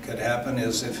things that could happen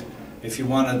is if you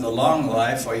wanted the long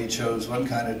life, well, you chose one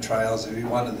kind of trials. If you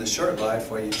wanted the short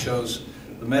life, well, you chose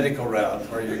the medical route,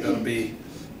 where you're going to be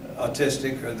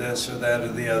autistic or this or that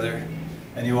or the other,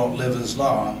 and you won't live as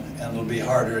long, and it'll be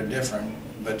harder and different,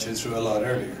 but you're through a lot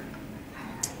earlier.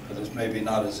 But it's maybe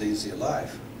not as easy a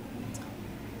life.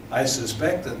 I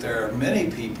suspect that there are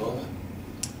many people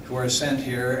who are sent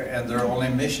here and their only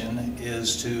mission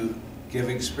is to give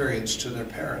experience to their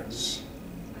parents.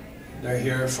 They're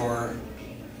here for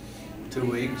 2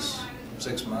 weeks,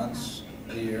 6 months,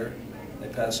 a year, they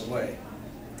pass away.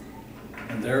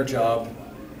 And their job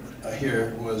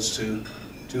here was to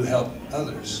help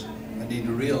others. We need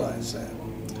to realize that.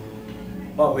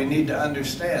 what we need to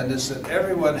understand is that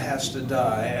everyone has to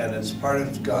die, and it's part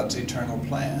of God's eternal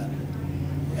plan.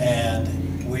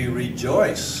 And we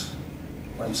rejoice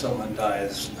when someone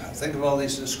dies. Think of all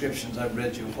these descriptions I've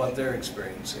read you of what they're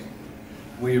experiencing.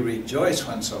 We rejoice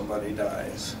when somebody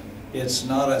dies. It's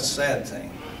not a sad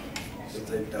thing that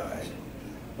they've died.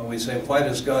 When we say, why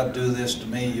does God do this to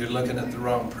me? You're looking at the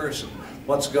wrong person.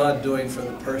 What's God doing for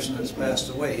the person that's passed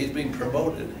away? He's being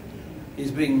promoted.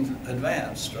 He's being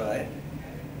advanced, right?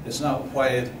 It's not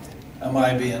why am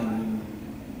I being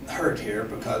hurt here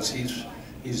because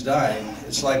he's dying.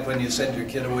 It's like when you send your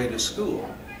kid away to school.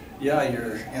 Yeah,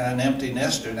 you're an empty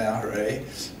nester now, hooray,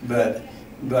 but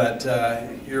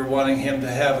you're wanting him to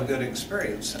have a good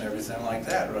experience and everything like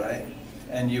that, right?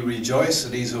 And you rejoice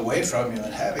that he's away from you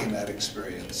and having that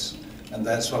experience. And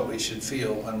that's what we should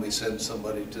feel when we send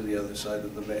somebody to the other side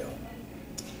of the veil.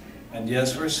 And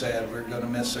yes, we're sad. We're going to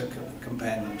miss a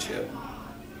companionship.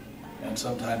 And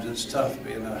sometimes it's tough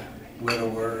being a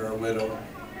widower or a widow.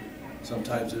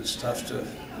 Sometimes it's tough to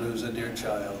lose a dear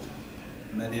child.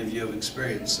 Many of you have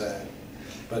experienced that.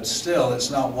 But still,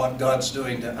 it's not what God's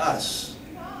doing to us.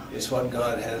 It's what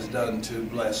God has done to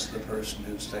bless the person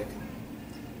who's taken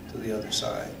to the other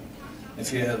side.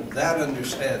 If you have that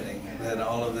understanding, then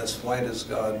all of this why does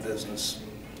God business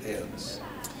ends.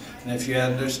 And if you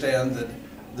understand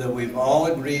that we've all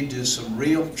agreed to some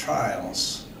real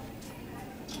trials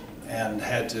and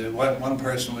had to, one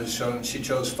person was shown, she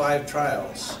chose 5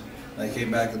 trials. And they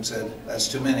came back and said, that's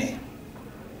too many.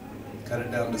 Cut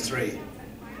it down to 3.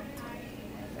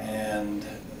 And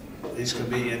these could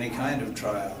be any kind of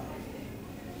trial.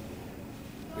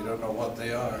 We don't know what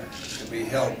they are. It could be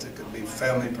health, it could be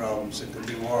family problems, it could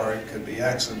be war, it could be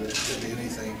accident, it could be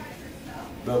anything.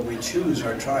 But we choose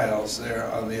our trials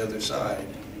there on the other side.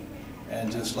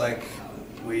 And just like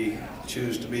we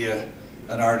choose to be an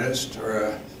artist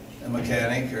or a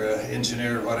mechanic or an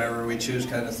engineer or whatever, we choose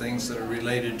kind of things that are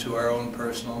related to our own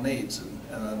personal needs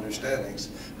and understandings.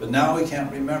 But now we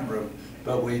can't remember them.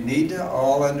 But we need to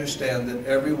all understand that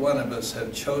every one of us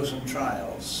have chosen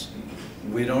trials.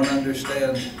 We don't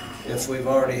understand if we've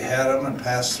already had them and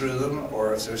passed through them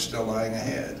or if they're still lying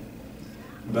ahead.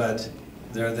 But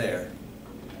they're there.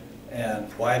 And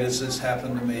why does this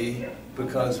happen to me?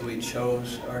 Because we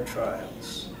chose our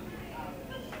trials.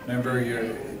 Remember,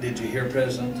 did you hear not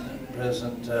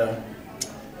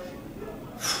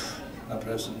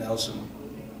President Nelson,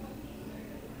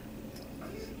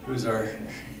 who's our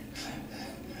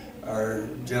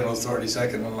general authority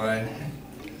second in line?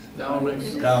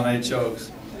 Down H.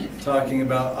 Oaks, talking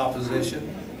about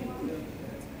opposition.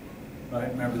 Right,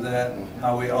 remember that?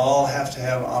 How we all have to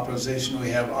have opposition. We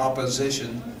have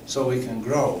opposition so we can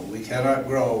grow. We cannot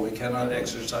grow, we cannot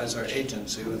exercise our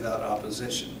agency without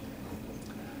opposition.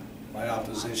 My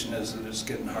opposition is that it's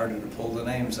getting harder to pull the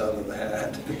names out of the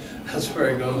hat. That's where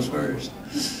it goes first.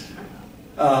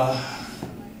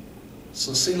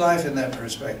 So see life in that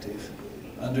perspective.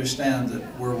 Understand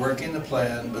that we're working the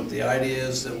plan, but the idea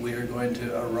is that we are going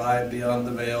to arrive beyond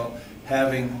the veil,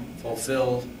 having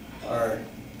fulfilled our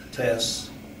tests,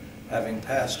 having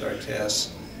passed our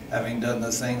tests, having done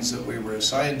the things that we were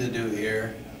assigned to do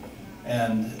here,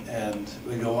 and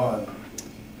we go on.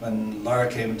 When Laura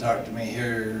came and talked to me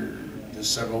here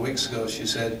just several weeks ago, she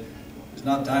said, it's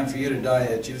not time for you to die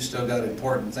yet. You've still got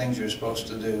important things you're supposed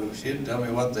to do. She didn't tell me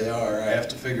what they are. I have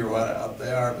to figure what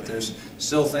they are, but there's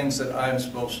still things that I'm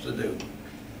supposed to do.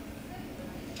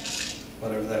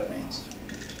 Whatever that means.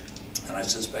 And I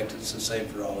suspect it's the same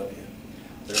for all of you.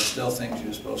 There are still things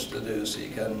you're supposed to do, so you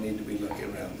kind of need to be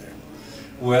looking around there.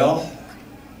 Well,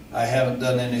 I haven't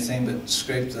done anything but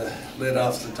scrape the lid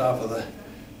off the top of the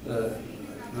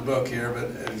book here, but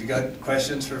have you got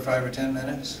questions for 5 or 10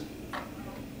 minutes?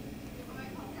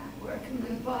 Where can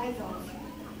we buy those?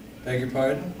 Beg your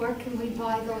pardon? Where can we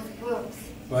buy those books?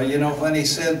 Well, you know, when he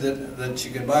said that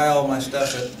you could buy all my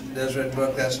stuff at Deseret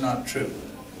Book, that's not true.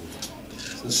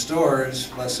 The stores,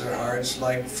 bless their hearts,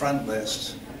 like front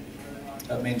list.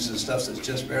 That means the stuff that's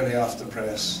just barely off the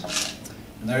press.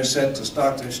 And they're set to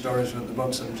stock their stores with the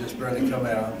books that have just barely come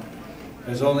out.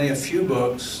 There's only a few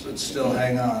books that still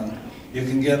hang on. You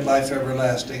can get Life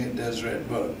Everlasting at Deseret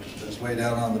Book. It's way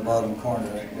down on the bottom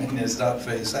corner, and it's not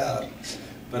face out.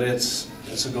 But it's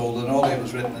a golden oldie. It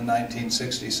was written in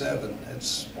 1967.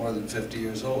 It's more than 50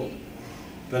 years old.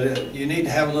 But you need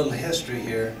to have a little history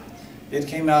here. It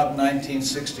came out in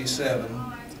 1967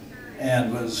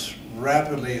 and was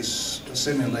rapidly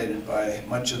assimilated by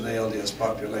much of the LDS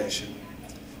population.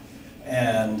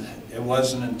 And it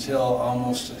wasn't until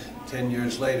almost 10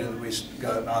 years later that we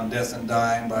got On Death and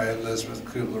Dying by Elizabeth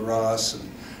Kubler-Ross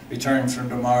and Return from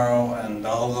Tomorrow and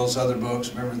all those other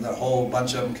books. Remember, the whole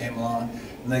bunch of them came along,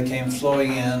 and they came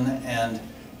flowing in,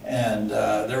 and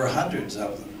there were hundreds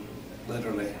of them,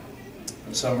 literally.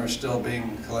 And some are still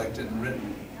being collected and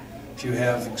written. If you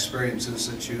have experiences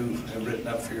that you have written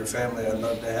up for your family, I'd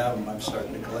love to have them. I'm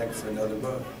starting to collect for another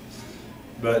book.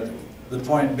 But the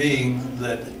point being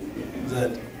that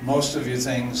most of your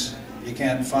things you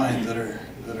can't find that are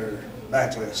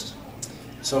backlist.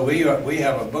 So we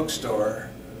have a bookstore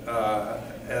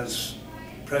as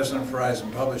president of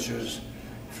Horizon Publishers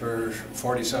for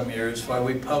 40-some years. Why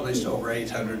we published over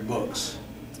 800 books.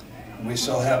 We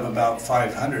still have about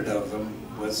 500 of them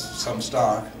with some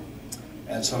stock.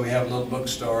 And so we have a little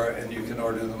bookstore, and you can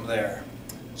order them there.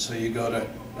 So you go to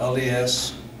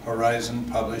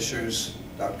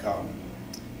LDSHorizonPublishers.com,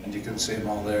 and you can see them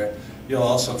all there. You'll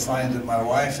also find that my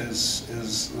wife is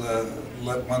the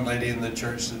one lady in the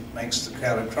church that makes the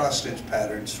kind of cross-stitch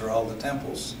patterns for all the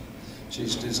temples.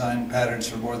 She's designed patterns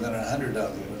for more than 100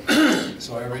 of them.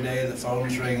 So every day the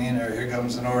phone's ringing, or here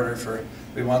comes an order for,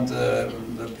 we want the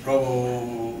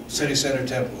Provo City Center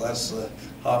Temple. That's the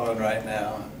hot one right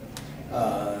now.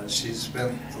 She's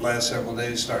spent the last several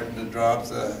days starting to drop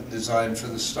the design for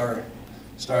the Star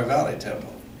Valley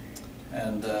Temple.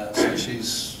 And so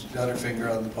she's got her finger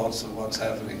on the pulse of what's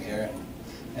happening here,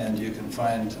 and you can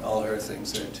find all her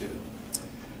things there too.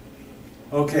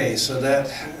 Okay, so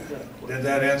did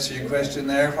that answer your question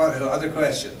there? What other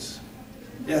questions?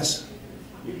 Yes?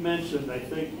 You mentioned, I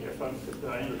think, if I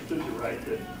understood you right,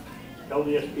 that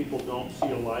LDS people don't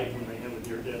see a light when they have a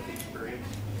near-death experience.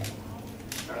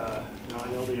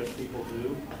 Non-LDS people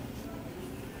do.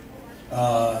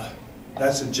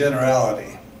 That's a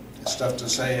generality. It's tough to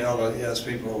say, LDS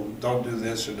people don't do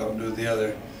this or don't do the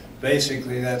other.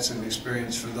 Basically, that's an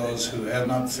experience for those who have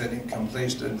not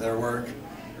completed their work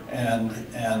and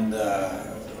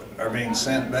are being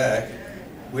sent back.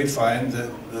 We find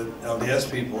that the LDS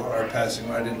people are passing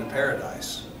right into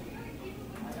paradise.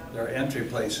 There are entry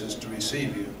places to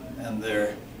receive you, and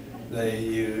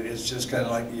it's just kind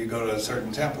of like you go to a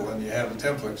certain temple and you have a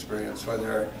temple experience,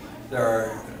 where there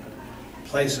are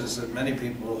places that many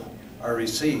people are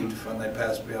received when they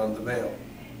pass beyond the veil.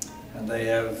 And they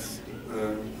have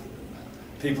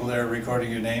people there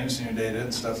recording your names and your data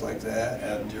and stuff like that,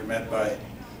 and you're met by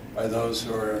those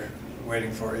who are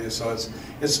waiting for you. So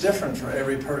it's different for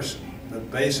every person.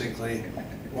 But basically,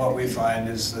 what we find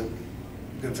is that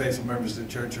good faithful members of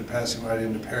the church are passing right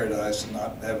into paradise and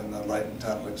not having the light and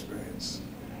tunnel experience.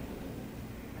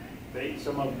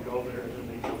 Some of them go there and then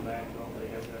they come back. Don't they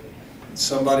have that?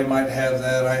 Somebody might have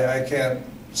that. I can't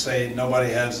say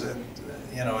nobody has it.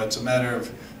 You know, it's a matter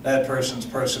of that person's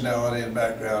personality and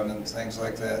background and things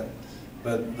like that.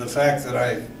 But the fact that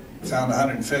I found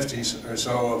 150 or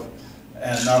so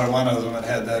and not a one of them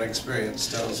had that experience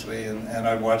tells me, and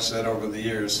I've watched that over the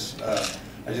years.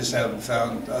 I just haven't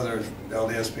found other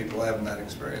LDS people having that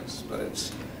experience, but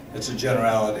it's a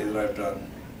generality that I've done.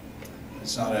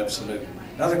 It's not absolute.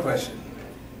 Another question?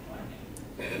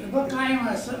 The book I am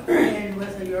associated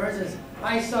with of yours is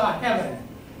I Saw Heaven,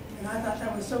 and I thought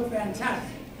that was so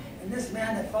fantastic. And this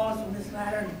man that falls from this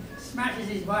ladder and smashes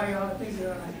his body all to pieces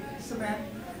on cement,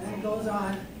 and then goes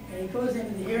on, and he goes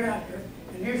into the hereafter,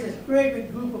 and here's this great big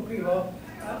group of people,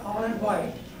 all in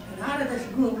white, and out of this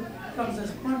group comes this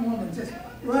one woman just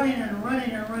running and running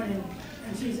and running,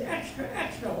 and she's extra,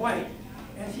 extra white.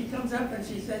 And she comes up and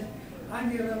she says,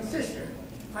 I'm your little sister.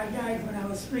 I died when I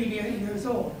was 3 years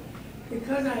old.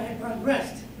 Because I had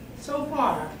progressed so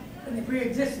far in the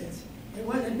pre-existence, it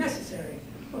wasn't necessary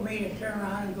for me to turn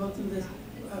around and go through this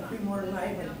premortal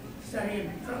life and study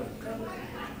and trouble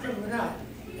it out.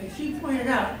 And she pointed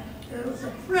out that it was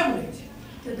a privilege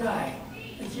to die,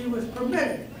 and she was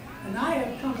permitted. And I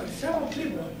have come from several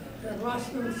people that have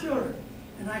lost little children.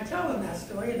 And I tell them that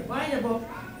story, and buy the book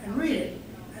and read it,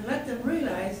 and let them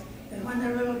realize that when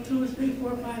their little 2, 3,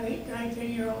 4, 5, 8, 9,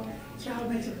 10-year-old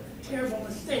child makes a terrible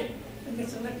mistake and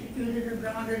gets electrocuted or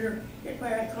grounded or hit by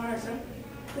a car or something,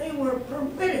 they were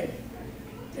permitted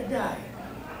to die.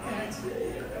 And it's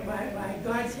by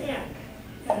God's hand.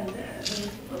 And they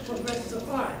progressed so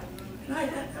far. And I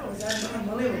thought that was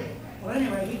unbelievable. Well,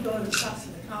 anyway, he goes and talks to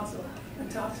the council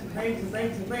and talks and begs and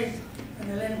begs and begs,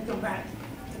 and they let him come back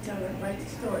to tell and write the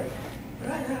story.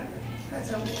 But I thought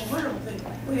that's a wonderful thing.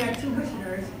 We had 2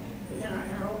 missionaries in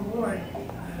our old ward.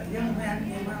 Young men,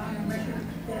 they went on a mission,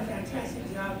 did a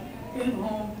fantastic job, came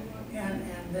home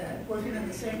and working in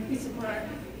the same piece of product,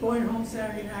 going home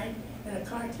Saturday night, and a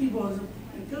car T-bones them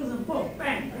and kills them both,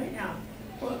 bang, right now.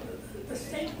 Well, the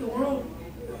state, the world,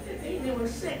 they were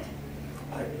sick.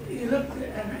 But you look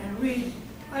and read,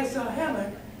 I Saw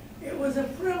Heaven, it was a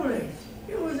privilege.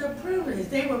 It was a privilege.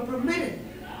 They were permitted,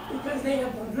 because they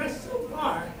have progressed so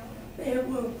far, they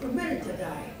were permitted to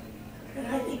die. And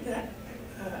I think that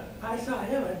I Saw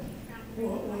Heaven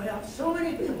will help so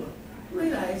many people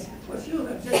realize what you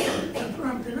have just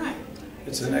confirmed tonight.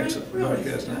 It's an excellent book,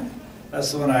 isn't it?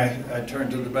 That's the one I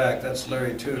turned to the back. That's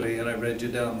Larry Tooley, and I read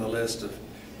you down the list of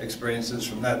experiences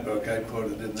from that book I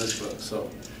quoted in this book. So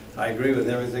I agree with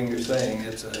everything you're saying.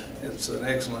 It's an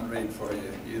excellent read for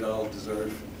you. You'd all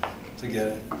deserve to get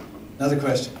it. Another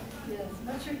question? Yes.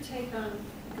 What's your take on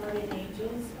guardian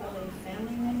angels? Are they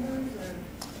family members, or do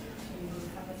you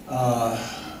have a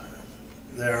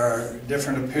There are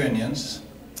different opinions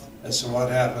as to what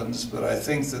happens, but I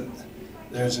think that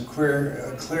there's a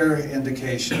clear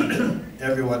indication that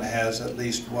everyone has at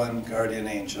least one guardian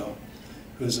angel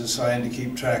who's assigned to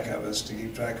keep track of us, to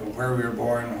keep track of where we were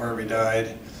born, where we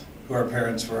died, who our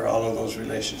parents were, all of those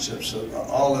relationships. So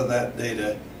all of that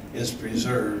data is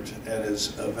preserved and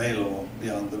is available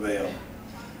beyond the veil.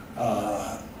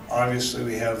 Obviously,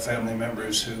 we have family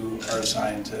members who are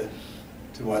assigned to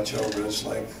watch over us,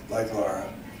 like Laura,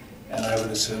 and I would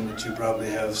assume that you probably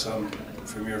have some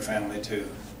from your family too.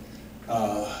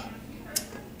 Enough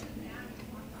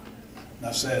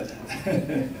said.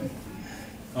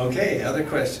 Okay, other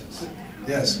questions?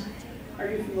 Yes? Are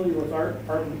you familiar with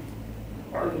Arvin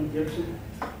Gibson?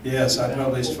 Yes, I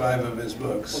published 5 of his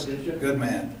books. Oh, did you? Good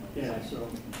man. Yeah, so.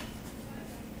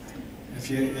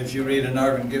 If you read an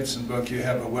Arvin Gibson book, you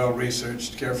have a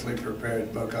well-researched, carefully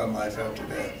prepared book on life after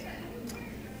death.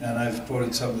 And I've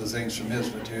quoted some of the things from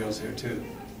his materials here too.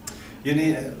 You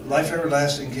need Life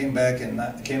Everlasting came out in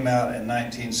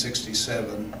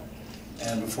 1967,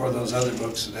 and before those other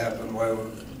books had happened,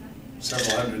 well,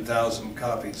 several 100,000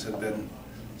 copies had been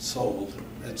sold.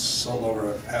 It's sold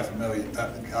over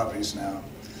 500,000 copies now.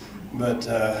 But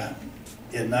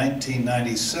in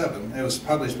 1997, it was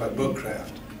published by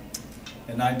Bookcraft.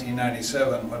 In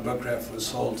 1997, when Bookcraft was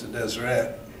sold to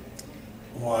Deseret,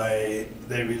 why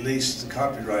they released the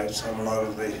copyrights on a lot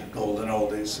of the golden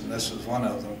oldies, and this was one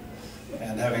of them.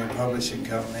 And having a publishing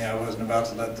company, I wasn't about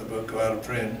to let the book go out of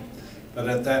print. But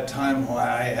at that time, why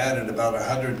I added about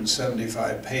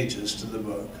 175 pages to the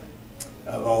book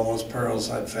of all those pearls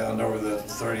I'd found over the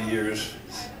 30 years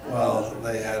while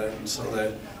they had it. And so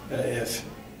that if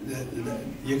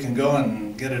you can go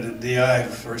and get it at DI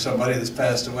for somebody that's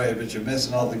passed away, but you're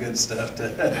missing all the good stuff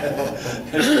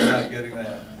if you're not getting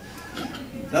that.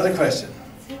 Another question?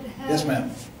 Yes,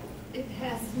 ma'am. It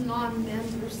has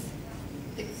non-members'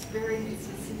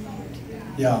 experiences in there too.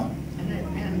 Yeah. And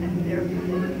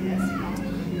everybody has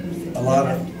non-members.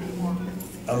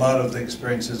 A lot of the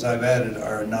experiences I've added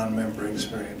are non-member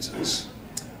experiences.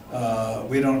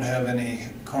 We don't have any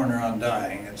corner on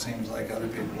dying. It seems like other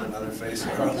people in other faiths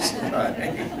are also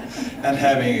dying and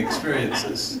having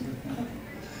experiences.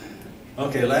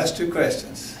 Okay, last 2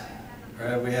 questions. Or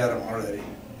have we had them already?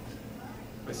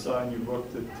 I saw in your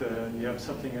book that you have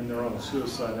something in there on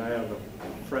suicide. I have a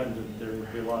friend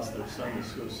that they lost their son to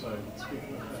suicide. Speak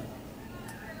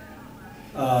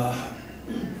about that.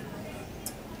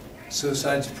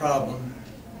 Suicide's a problem.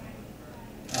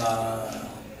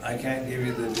 I can't give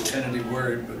you the definitive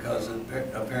word because it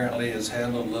apparently is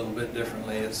handled a little bit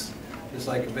differently. It's just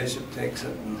like a bishop takes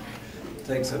it and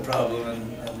takes a problem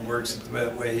and works it the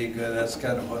way he could. That's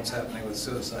kind of what's happening with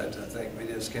suicides, I think. We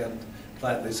just can't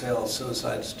flatly say, oh,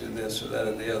 suicides do this or that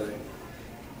or the other.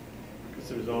 Because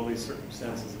there's all these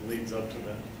circumstances that leads up to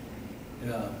that.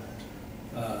 Yeah.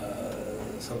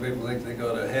 Some people think they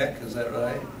go to heck, is that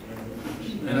right?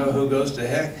 You know who goes to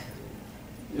heck?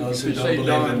 Those who don't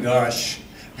believe in gosh.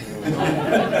 I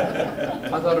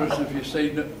thought it was if you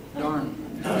say darn.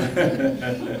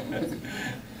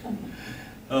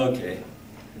 Okay.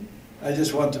 I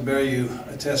just want to bear you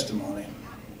a testimony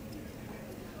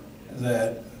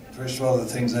that, first of all, the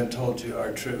things I've told you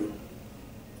are true,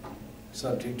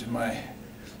 subject to my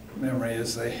memory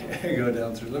as they go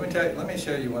down through. Let me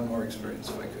share you one more experience,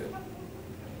 if I could.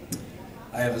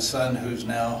 I have a son who's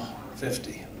now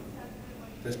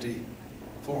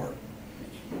 54.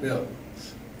 Bill.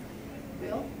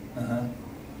 Bill? Uh-huh.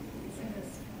 He's in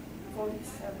his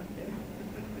 47.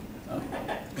 Oh,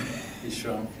 he's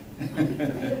shrunk.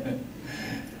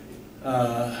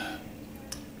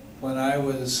 When I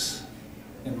was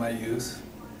in my youth,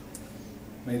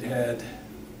 we'd had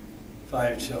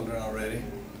 5 children already.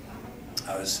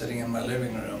 I was sitting in my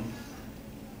living room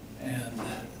and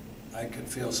I could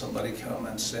feel somebody come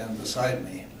and stand beside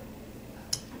me.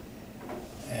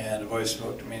 And a voice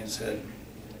spoke to me and said,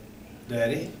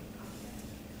 "Daddy,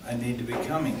 I need to be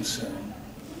coming soon.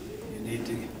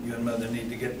 You and Mother need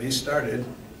to get me started."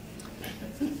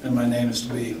 And my name is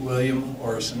to be William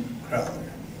Orson Crowther,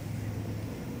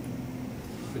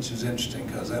 which is interesting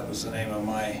because that was the name of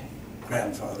my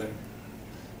grandfather,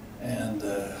 and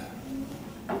a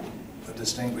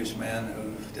distinguished man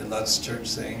who did lots of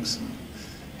church things, and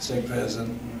stake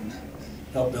president, and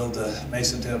helped build the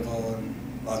Mesa Temple and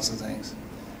lots of things.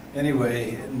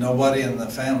 Anyway, nobody in the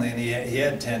family, and he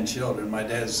had 10 children. My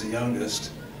dad's the youngest,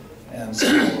 and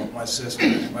so my sister,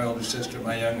 my older sister,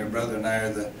 my younger brother, and I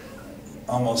are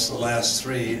almost the last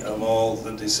 3 of all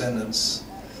the descendants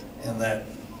in that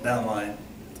downline.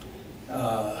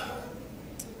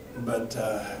 But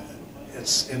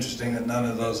it's interesting that none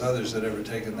of those others had ever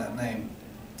taken that name.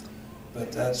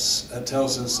 But that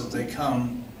tells us that they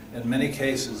come, in many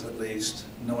cases at least,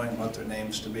 knowing what their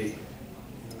name's to be.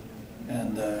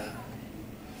 And I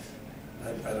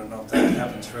don't know if that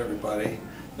happens for everybody.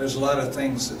 There's a lot of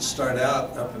things that start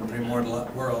out up in the primordial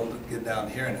world that get down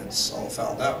here and it's all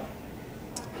fouled up.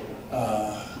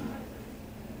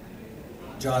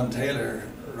 John Taylor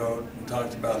wrote and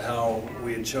talked about how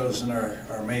we had chosen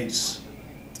our mates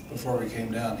before we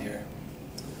came down here.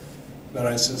 But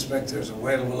I suspect there's a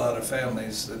whale of a lot of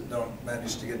families that don't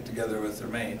manage to get together with their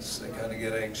mates. They kind of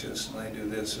get anxious and they do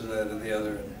this or that or the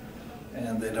other,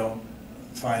 and they don't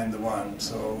find the one.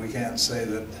 So we can't say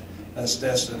that that's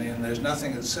destiny, and there's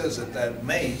nothing that says that that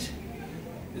mate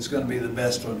is going to be the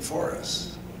best one for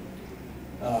us.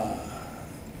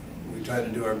 We try to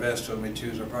do our best when we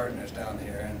choose our partners down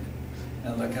here,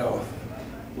 and look how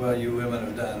well you women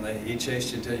have done. He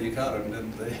chased you till you caught him,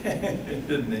 didn't they?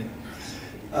 Didn't he?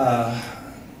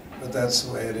 But that's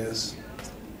the way it is.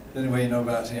 Anyway, you know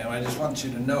about him. I just want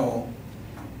you to know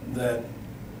that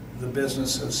the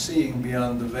business of seeing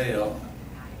beyond the veil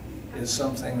is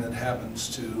something that happens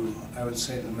to, I would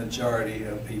say, the majority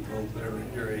of people that are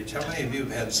your age. How many of you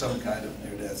have had some kind of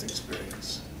near-death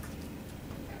experience?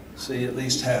 See, at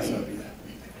least half of you.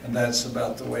 And that's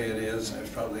about the way it is. There's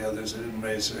probably others that didn't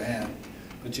raise their hand.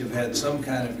 But you've had some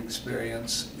kind of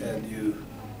experience, and you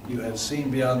have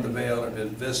seen beyond the veil or been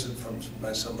visited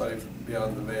by somebody from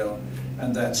beyond the veil,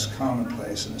 and that's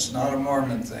commonplace. And it's not a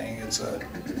Mormon thing, it's a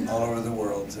all over the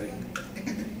world thing.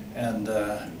 And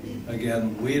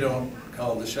again, we don't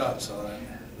call the shots on it.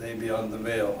 They beyond the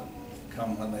veil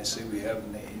come when they see we have a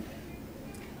need.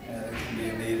 And it can be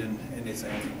a need in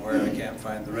anything from where I can't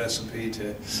find the recipe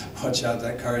to watch out,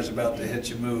 that car is about to hit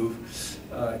you, move.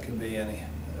 It can be any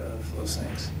of those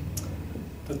things.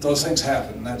 But those things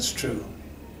happen, that's true.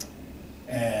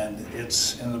 And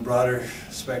it's in the broader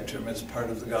spectrum, it's part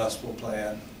of the gospel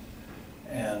plan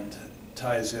and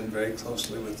ties in very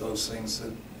closely with those things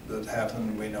that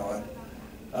happen, we know it.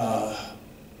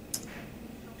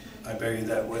 I bear you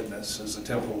that witness as a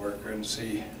temple worker and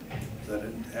see that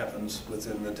it happens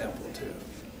within the temple too.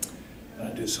 And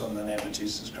I do so in the name of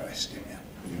Jesus Christ, amen.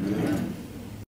 Amen.